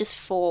it's either just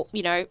for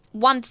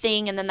one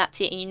thing, and then that's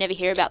it, and you never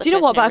hear about the Do you know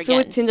person what? But I ever feel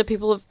again. with Tinder,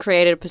 people have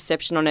created a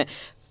perception on it.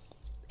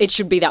 It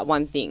should be that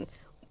one thing,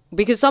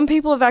 because some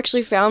people have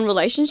actually found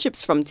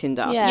relationships from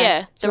Tinder. Yeah. Yeah,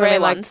 the So I mean, rare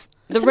like, ones.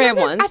 the So rare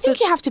maybe- ones. I think but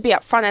you have to be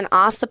upfront and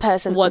ask the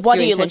person, what's what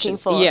are your you intention? looking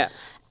for? Yeah.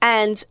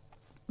 And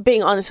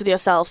being honest with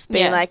yourself,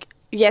 being Yeah. like,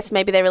 yes,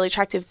 maybe they're really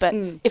attractive, but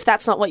if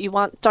that's not what you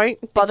want, don't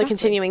bother Exactly.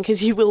 continuing,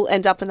 because you will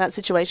end up in that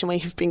situation where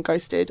you've been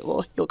ghosted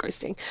or you're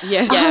ghosting.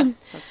 Yeah, Yeah.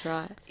 that's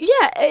right.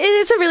 Yeah, it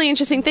is a really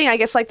interesting thing. I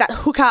guess like that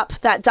hookup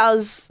that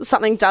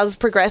something does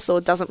progress or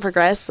doesn't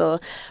progress, or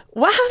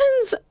what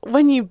happens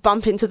when you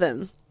bump into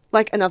them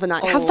like another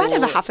night? Has that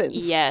ever happened?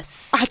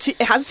 Yes. It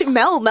has to.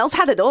 Mel's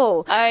had it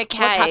all. Okay,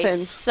 What's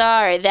happened?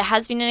 so there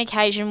has been an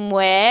occasion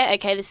where,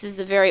 this is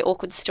a very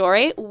awkward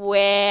story,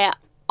 where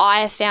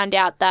I found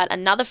out that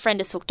another friend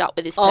has hooked up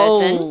with this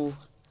person,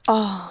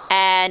 Oh,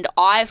 and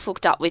I've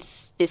hooked up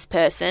with this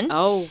person,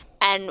 oh,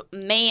 and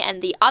me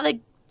and the other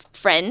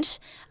friend,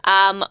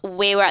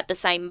 we were at the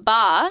same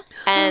bar,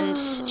 and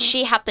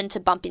she happened to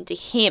bump into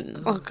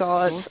him. Oh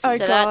God! So Oh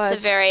God!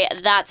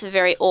 that's a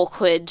very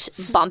awkward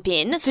bump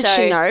in. Did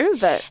she know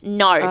that?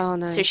 No. Oh,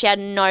 no. So she had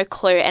no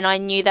clue. And I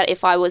knew that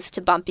if I was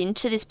to bump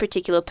into this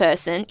particular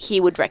person, he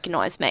would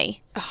recognise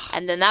me.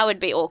 And then that would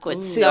be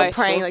awkward. So you're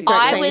praying, like,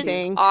 don't say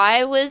anything.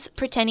 I was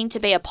pretending to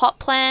be a pot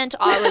plant.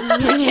 I was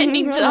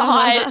pretending to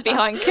hide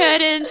behind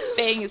curtains,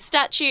 being a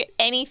statue,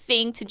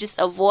 anything to just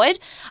avoid.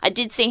 I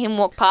did see him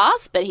walk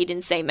past, but he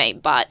didn't see me.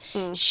 But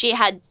she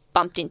had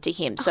bumped into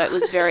him, so it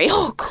was very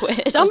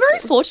awkward. So I'm very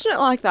fortunate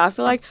like that. I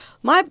feel like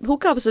my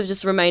hookups have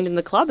just remained in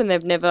the club and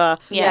they've never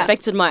Yeah.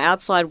 affected my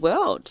outside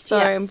world. So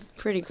Yeah. I'm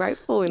pretty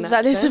grateful in that.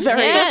 That is a sense.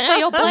 very Yeah, no,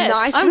 you're blessed.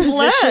 nice I'm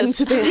position blessed.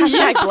 to be.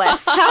 Hashtag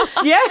blessed.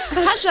 Yeah.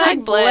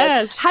 Hashtag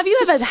blessed. Have you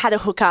ever had a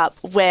hookup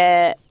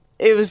where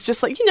it was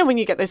just like, when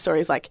you get those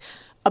stories like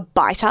a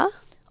biter?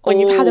 When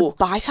you've had a Ooh.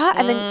 biter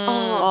and then,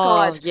 oh, Oh,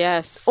 God.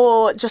 yes.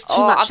 Or just too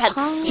much I've had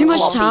tongue. Too much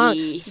sloppy. tongue.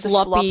 The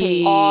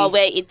Sloppy. Oh,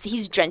 where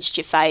he's drenched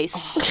your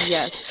face.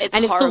 Yes. It's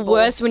and it's horrible. the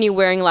worst when you're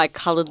wearing like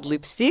coloured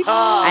lipstick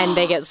and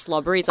they get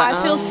slobbery. It's like,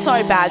 I feel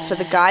so bad for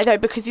the guy though,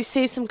 because you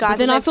see some guys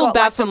then and I they've feel got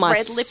bad like for the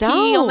red lippy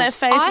myself. on their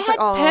face. I It's had like,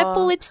 oh.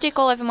 purple lipstick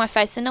all over my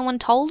face and no one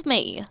told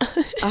me.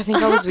 I think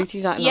I was with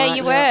you that night. Yeah,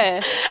 you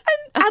were.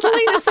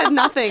 Adelina said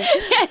nothing.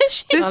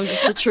 Yeah, I'm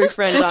just a true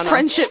friend. This aren't I?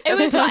 friendship. It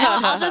was my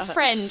other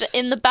friend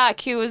in the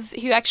back who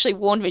actually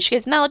warned me. She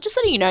goes, Mel, just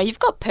so you know, you've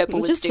got purple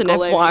Just lipstick an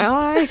all over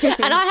you. FYI.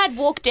 And I had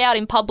walked out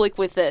in public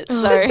with it.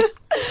 So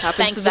Happens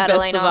thanks, to the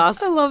Adelina. best of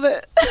us. I love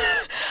it.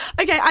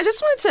 Okay, I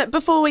just wanted to,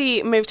 before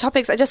we move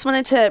topics, I just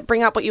wanted to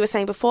bring up what you were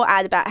saying before,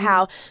 Ad, about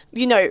how,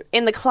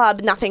 in the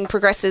club, nothing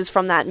progresses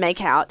from that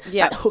makeout,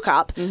 Yeah. that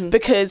hookup,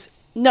 because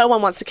no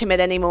one wants to commit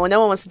anymore. No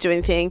one wants to do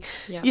anything.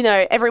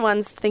 Yeah.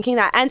 Everyone's thinking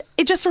that. And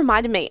it just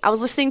reminded me, I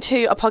was listening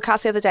to a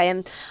podcast the other day,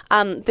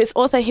 and this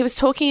author, he was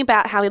talking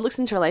about how he looks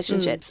into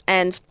relationships,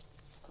 and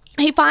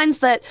he finds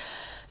that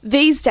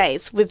these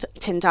days with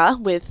Tinder,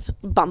 with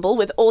Bumble,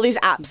 with all these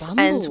apps,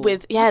 and Bumble.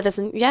 with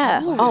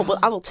oh well,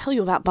 I will tell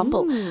you about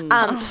Bumble,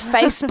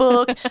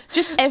 Facebook,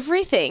 just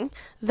everything,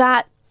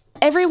 that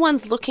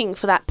everyone's looking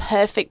for that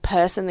perfect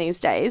person these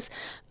days,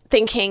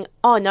 thinking,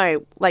 oh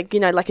no, like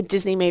a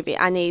Disney movie,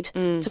 I need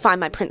to find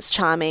my Prince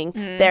Charming.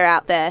 They're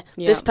out there.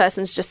 This Yeah.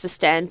 person's just a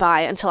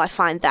standby until I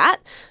find that.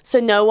 So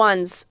no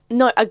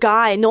a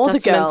guy nor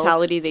That's the the girl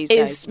mentality these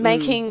is days.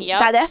 making Yep.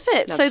 that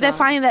effort. So That's they're right.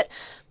 finding that,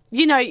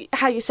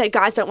 how you say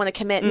guys don't want to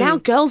commit. Now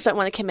girls don't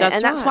want to commit. That's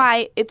and that's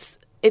right. why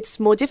it's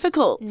more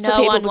difficult for No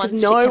people one because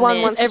wants to no one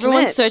commit. wants to Everyone's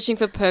commit. searching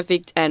for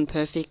perfect, and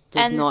perfect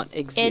does And not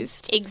It's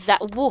exist.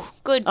 Whoa,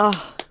 good. Oh,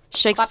 Clap into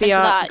Shakespeare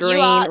that. Green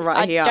You are,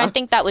 right here. I don't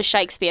think that was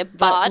Shakespeare,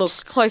 but look,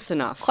 close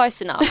enough. close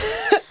enough.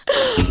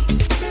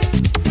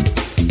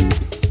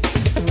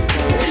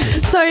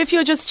 So if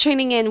you're just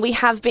tuning in, we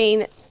have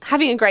been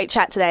having a great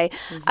chat today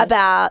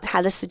about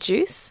how to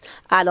seduce,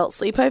 adult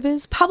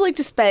sleepovers, public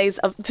displays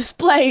of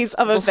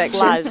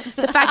affection. Flaz.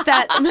 The fact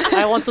that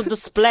I want to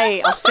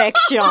display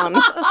affection.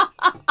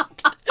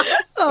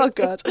 oh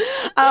god,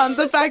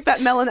 the fact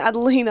that Mel and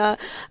Adelina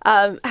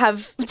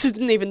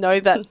didn't even know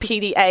that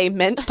PDA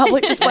meant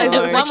public displays of No.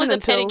 affection One was a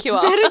until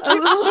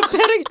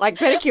pedicure. Like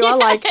pedicure,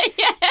 like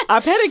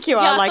a pedicure.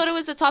 Yeah, I like thought it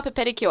was a type of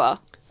pedicure.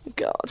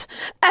 God.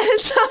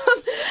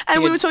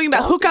 And we were talking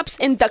about hookups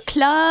in the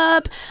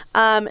club,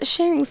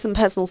 sharing some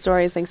personal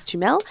stories thanks to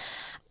Mel.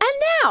 And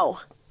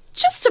now,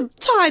 just to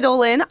tie it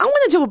all in, I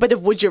want to do a bit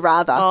of Would You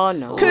Rather. Oh,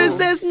 no. Because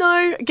there's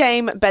no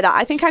game better.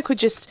 I think I could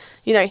just,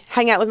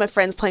 hang out with my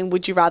friends playing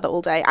Would You Rather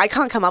all day. I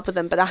can't come up with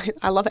them, but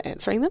I love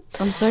answering them.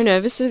 I'm so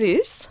nervous for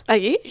this. Are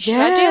you? Should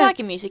I do like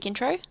a music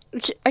intro?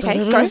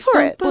 Okay, go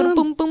for it. Boom,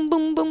 boom, boom,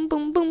 boom, boom,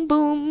 boom, boom,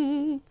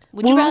 boom.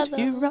 Would you rather?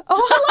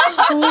 Oh,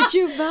 I like Would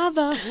you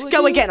rather?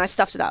 Go again. I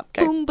stuffed it up.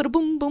 Go. Boom, ba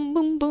boom, boom,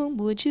 boom, boom.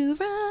 Would you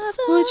rather?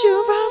 Would you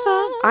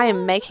rather? I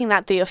am making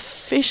that the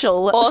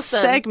official Awesome.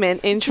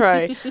 segment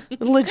intro.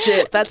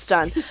 Legit, that's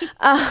done.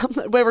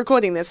 We're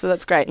recording this, so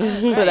that's great. For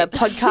the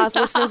podcast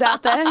listeners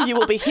out there, you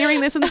will be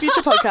hearing this in the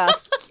future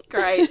podcast.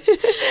 Great.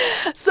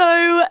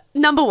 So,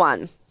 number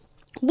one,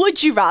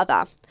 would you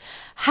rather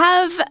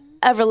have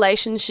a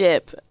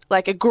relationship,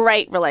 like a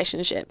great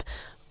relationship,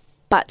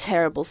 but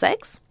terrible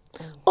sex,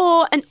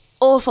 or an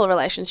awful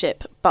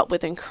relationship, but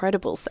with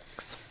incredible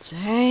sex?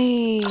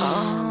 Dang.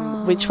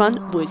 Which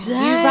one would you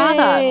Dang.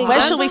 rather? Where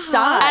That's shall we a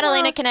start?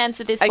 Adelina can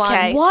answer this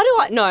Okay. one. Why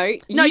do I? No.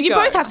 No, you go.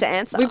 both have to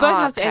answer. We both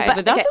have to answer,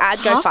 but that's a Ad,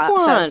 go tough first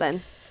one.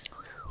 then.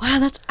 Wow,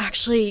 that's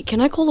actually. Can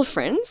I call a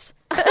friends?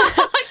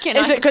 Can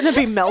Is I- it going to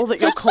be Mel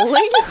that you're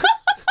calling?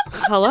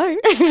 Hello.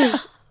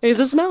 Is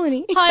this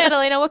Melanie? Hi,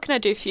 Adelina. What can I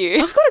do for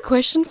you? I've got a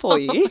question for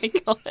you. Oh my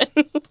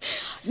god.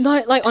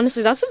 No, like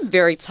honestly, that's a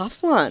very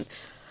tough one.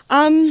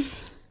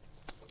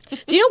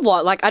 Do you know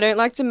what? Like, I don't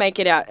like to make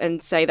it out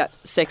and say that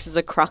sex is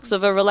a crux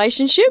of a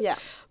relationship. Yeah.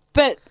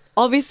 But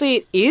obviously,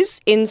 it is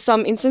in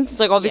some instances.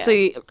 Like,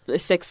 obviously,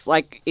 sex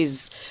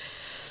is.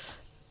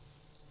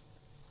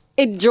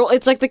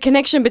 It's like the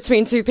connection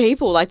between two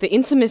people, like the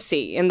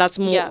intimacy, and that's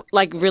more Yeah.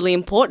 like really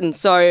important.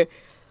 So,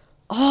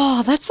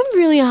 that's a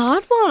really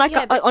hard one.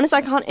 Yeah, but- Honestly,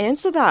 I can't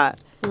answer that.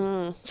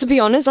 To be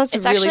honest, that's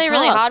It's really actually a tough.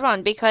 really hard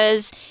one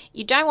because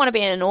you don't want to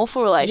be in an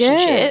awful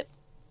relationship,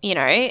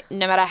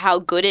 no matter how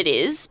good it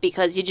is,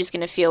 because you're just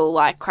going to feel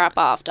like crap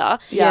after.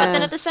 Yeah. But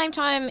then at the same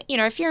time,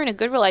 if you're in a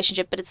good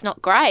relationship but it's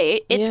not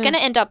great, it's Yeah. going to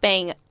end up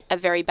being a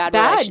very bad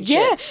Bad, relationship.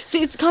 yeah.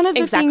 See, it's kind of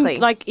the Exactly. thing,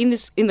 like in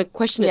the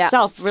question Yeah.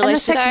 itself. And the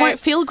sex So-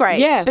 won't feel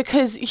great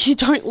because you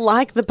don't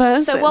like the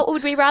person. So what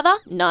would we rather?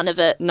 None of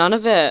it. None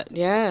of it,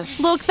 yeah.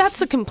 Look,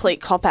 that's a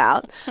complete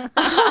cop-out. But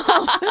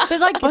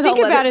like, But I'll think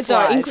let about it it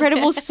though. slide.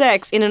 Incredible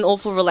sex in an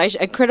awful relation.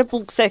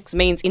 Incredible sex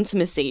means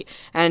intimacy,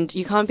 and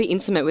you can't be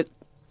intimate with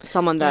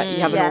someone that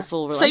you have an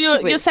awful So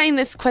relationship you're with. saying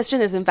this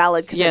question is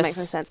invalid because it Yes. makes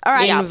no sense. All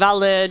right. Yeah.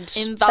 Invalid.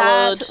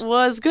 Invalid. That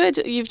was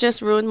good. You've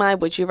just ruined my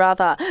would you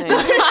rather.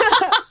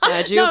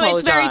 I do No, apologise.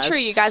 it's very true.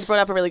 You guys brought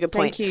up a really good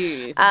point. Thank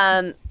you.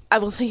 I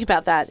will think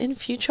about that in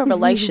future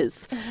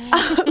relations.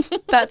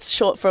 That's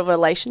short for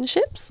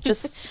relationships,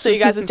 just so you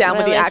guys are down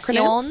with the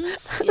acronyms.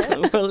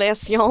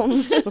 Relations.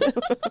 Yeah. Relations.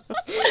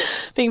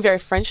 Being very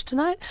French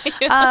tonight.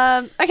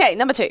 Okay,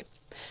 number 2.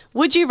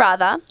 Would you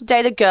rather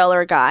date a girl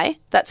or a guy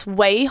that's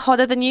way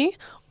hotter than you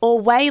or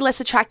way less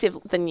attractive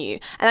than you?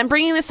 And I'm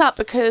bringing this up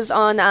because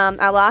on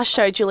our last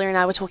show, Julia and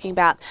I were talking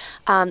about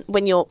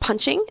when you're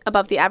punching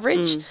above the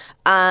average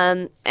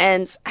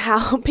and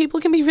how people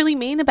can be really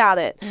mean about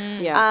it.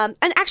 Yeah.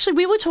 And actually,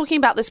 we were talking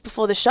about this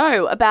before the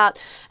show about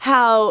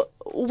how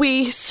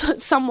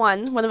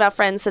one of our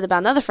friends said about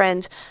another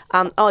friend,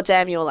 oh,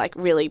 damn, you're like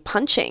really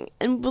punching.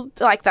 And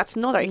like, that's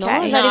not okay. No,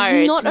 No, that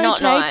is it's not not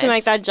okay nice. to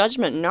make that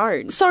judgment.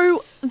 No.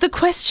 So the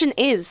question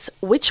is,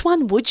 which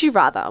one would you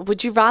rather?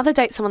 Would you rather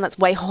date someone that's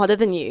way hotter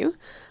than you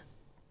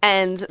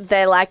and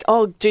they're like,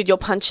 oh, dude, you're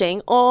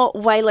punching, or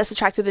way less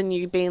attractive than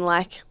you being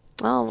like,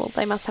 oh, well,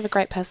 they must have a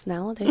great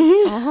personality?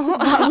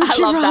 I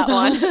love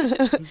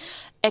that one.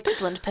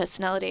 Excellent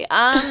personality.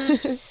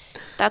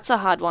 That's a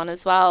hard one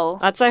as well.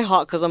 I'd say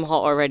hot because I'm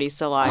hot already,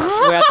 so like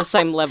we're at the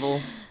same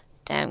level.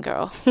 Damn,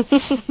 girl.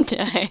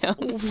 Damn.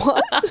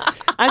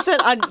 I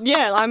said,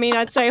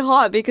 I'd say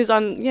hot because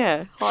I'm,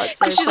 hot.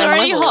 So She's same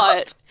already level.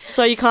 hot.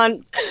 So you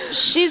can't.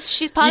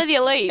 She's part of the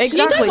elite.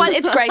 Exactly. You know what?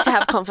 It's great to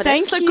have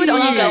confidence. Thank So good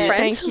on you, Yeah,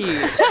 girlfriend. Thank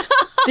you.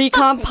 So you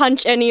can't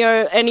punch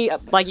any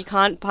like you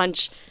can't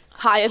punch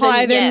Higher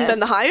Higher than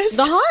the highest.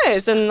 the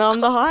highest, and I'm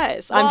the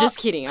highest. I'm Well, just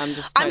kidding. I'm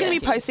just. I'm going to be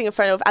joking. posting a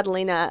photo of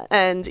Adelina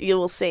and you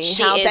will see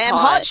She how is damn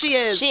hot she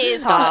is. She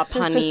is hot. Stop,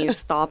 honey.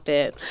 Stop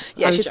it.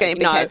 Yeah, I'm she's getting a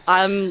big no, head.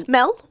 I'm.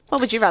 Mel, what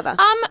would you rather?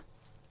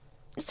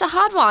 It's a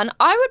hard one.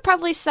 I would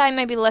probably say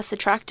maybe less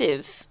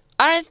attractive.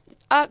 I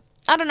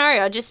don't know.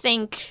 I just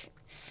think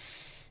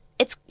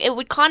it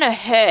would kind of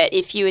hurt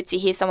if you were to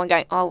hear someone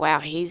going, "Oh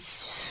wow,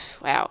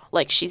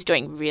 like she's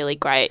doing really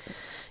great."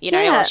 you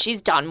know, Yeah. or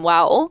she's done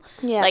well.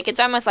 Yeah. Like, it's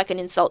almost like an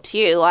insult to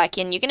you. Like,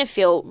 and you're going to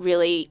feel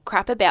really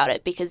crap about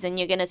it because then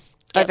you're going to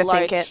get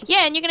Overthink low. it.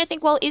 Yeah, and you're going to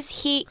think, well,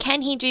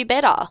 can he do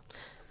better?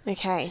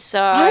 Okay.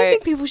 So I don't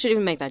think people should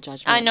even make that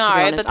judgment. I to be know,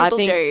 honest. but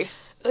people I think,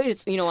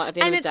 do. You know what? At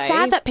the And end of it's the day,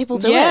 sad that people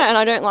do it. Yeah, and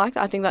I don't like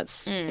that. I think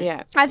that's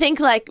yeah. I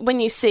think like when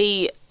you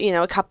see, you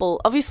know, a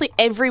couple, obviously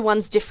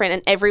everyone's different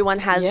and everyone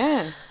has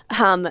Yeah.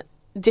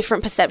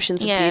 different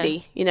perceptions of Yeah.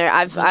 beauty. You know,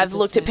 I've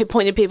looked at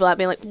pointed people out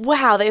being like,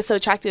 wow, they're so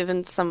attractive,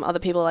 and some other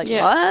people are like,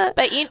 Yeah. what?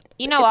 But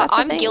you know what? that's a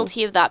I'm thing.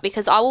 guilty of that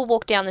because I will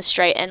walk down the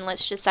street and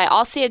let's just say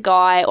I'll see a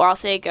guy or I'll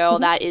see a girl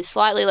that is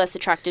slightly less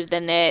attractive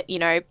than their, you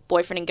know,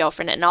 boyfriend and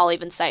girlfriend, and I'll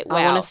even say, wow.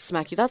 I want to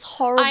smack you. That's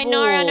horrible. I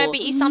know,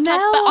 but you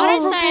sometimes, but I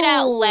don't say it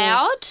out Horrible.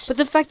 loud. But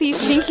the fact that you're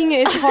thinking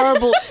it is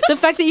horrible. The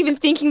fact that you're even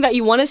thinking that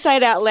you want to say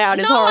it out loud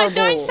is No, horrible. I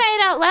don't say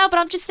it out loud, but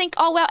I'm just think,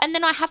 oh wow, and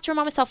then I have to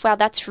remind myself, wow,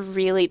 that's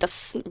really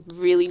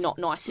not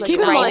nice. of Like, you,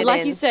 Keep in mate. rein mind, it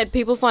like in. you said,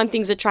 people find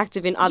things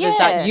attractive in others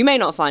Yeah. that you may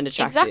not find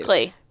attractive.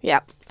 Exactly.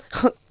 Yeah.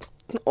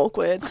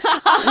 Awkward.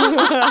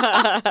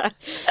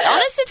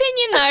 Honest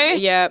opinion though.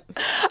 Yeah.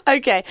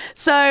 Okay,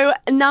 so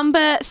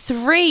number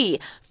 3,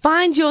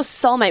 find your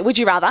soulmate. Would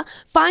you rather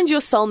find your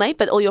soulmate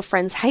but all your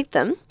friends hate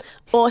them,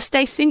 or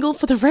stay single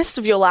for the rest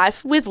of your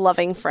life with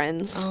loving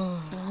friends?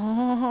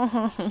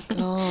 God.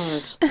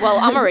 Well,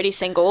 I'm already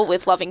single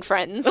with loving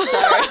friends, so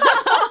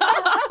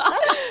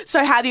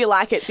So how do you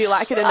like it? Do you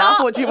like it enough,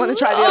 or do you want to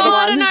try the other I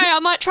one? don't know. I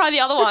might try the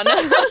other one.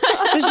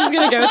 So she's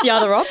going to go with the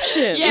other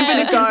option. Yeah. Give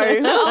it a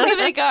go. I'll give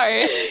it a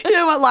go. You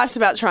know what? Life's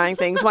about trying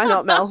things. Why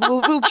not, Mel?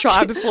 We'll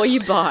Try before you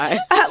buy.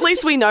 At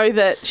least we know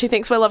that she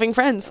thinks we're loving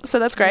friends, so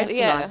that's great.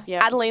 Yeah. Nice.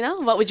 Yeah. Adelina,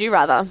 what would you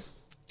rather?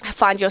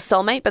 Find your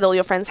soulmate but all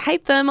your friends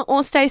hate them,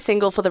 or stay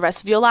single for the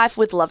rest of your life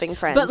with loving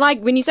friends? But like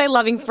when you say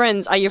loving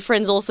friends, are your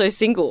friends also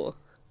single?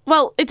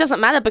 well, it doesn't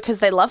matter because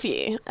they love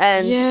you.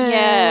 And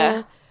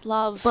Yeah.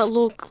 Love. But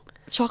look,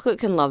 chocolate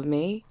can love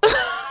me.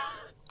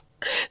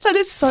 that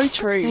is so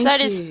true. So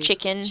does you.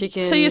 chicken.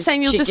 Chicken. So you're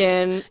saying you'll just-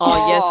 chicken.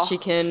 Oh, yes,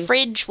 chicken.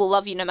 Fridge will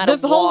love you no matter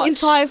The what. whole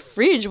entire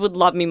fridge would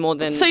love me more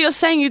than. So you're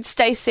saying you'd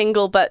stay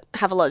single but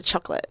have a lot of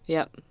chocolate?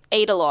 Yep.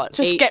 Eat a lot.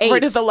 Just Eat- get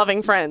rid of eats. the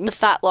loving friends.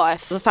 Fat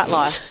life. The fat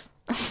life.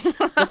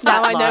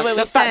 Now I know where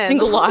we The fat stand.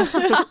 single life.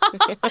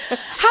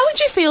 How would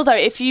you feel though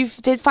if you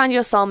did find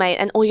your soulmate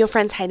and all your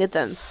friends hated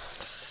them?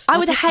 I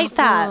would That's a hate tough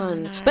that.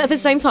 one. But at the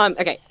same time,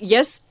 okay,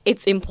 yes,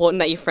 it's important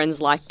that your friends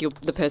like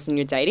the person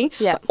you're dating.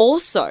 Yeah. But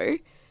also,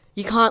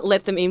 you can't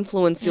let them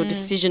influence your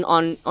decision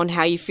on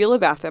how you feel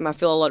about them. I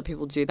feel a lot of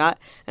people do that,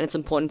 and it's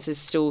important to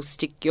still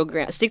stick to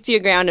your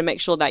ground and make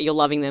sure that you're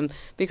loving them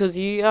because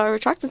you are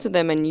attracted to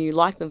them and you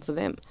like them for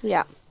them.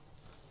 Yeah.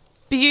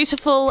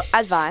 Beautiful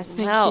advice.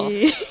 Wow.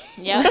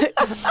 Yeah.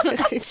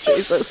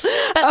 Jesus.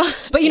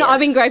 But you know, I've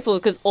been grateful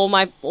because all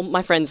my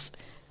friends,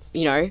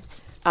 you know,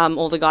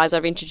 all the guys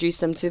I've introduced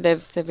them to,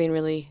 they've been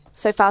really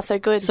So far, so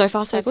good. so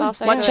far so good. far,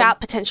 so Watch good.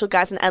 out, potential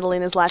guys in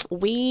Adelina's life.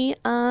 We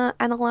are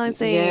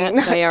analysing.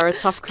 Yeah, they are a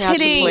tough crowd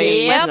Kidding. to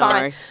please. We're No.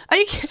 fine. Are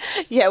you,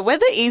 yeah, we're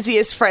the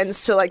easiest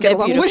friends to like get They're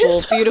along beautiful,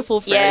 with.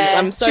 beautiful friends. Yeah.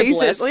 I'm so Jesus,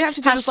 blessed. all you have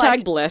to do is, Hashtag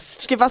like-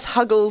 blessed. Give us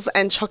huggles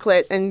and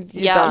chocolate, and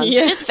you're Yeah. done.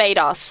 Yeah. Just feed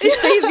us.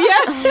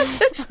 Yeah.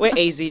 We're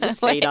easy.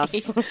 Just feed us.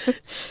 easy.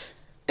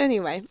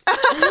 Anyway,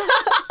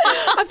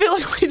 I feel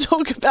like we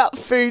talk about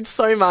food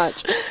so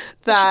much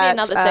that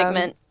another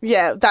segment.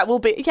 Yeah, that will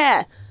be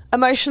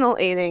emotional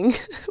eating.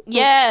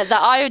 Yeah,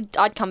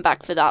 I'd come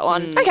back for that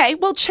one. Okay,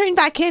 well tune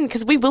back in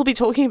because we will be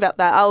talking about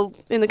that.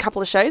 In a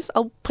couple of shows.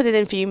 I'll put it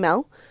in for you,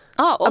 Mel.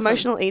 Oh, awesome.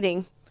 Emotional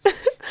eating.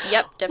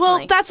 Yep, definitely.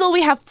 Well, that's all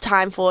we have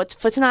time for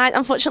tonight.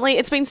 Unfortunately,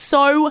 it's been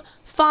so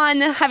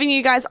fun having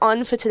you guys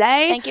on for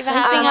today. Thank you for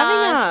Thanks for having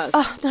us. having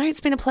us. Oh, no,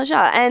 it's been a pleasure.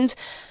 And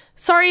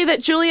sorry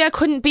that Julia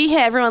couldn't be here,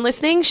 everyone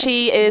listening.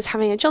 She is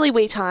having a jolly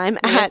wee time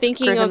at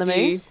thinking Groove on of the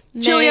Moo. you.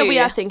 Julia, we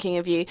Moo. are thinking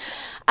of you.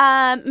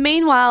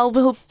 Meanwhile,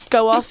 we'll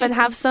go off and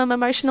have some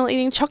emotional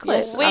eating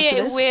chocolate. after We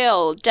this.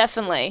 will,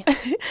 definitely.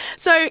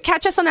 So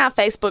catch us on our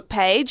Facebook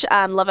page,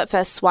 Love at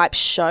First Swipe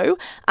Show.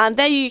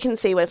 There you can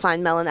see where to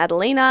find Mel and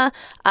Adelina.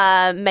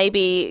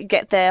 Maybe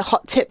get their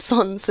hot tips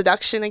on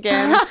seduction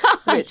again,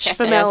 which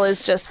for Mel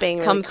is just being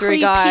really Come through,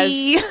 creepy.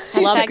 guys.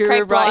 Love Hashtag Guru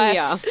crepe right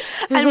life. here.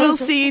 And we'll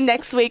see you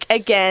next week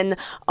again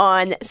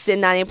on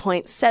Sin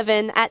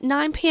 90.7 at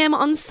 9 p.m.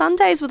 on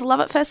Sundays with Love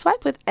at First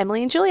Swipe with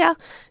Emily and Julia.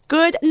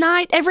 Good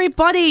night,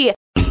 everybody.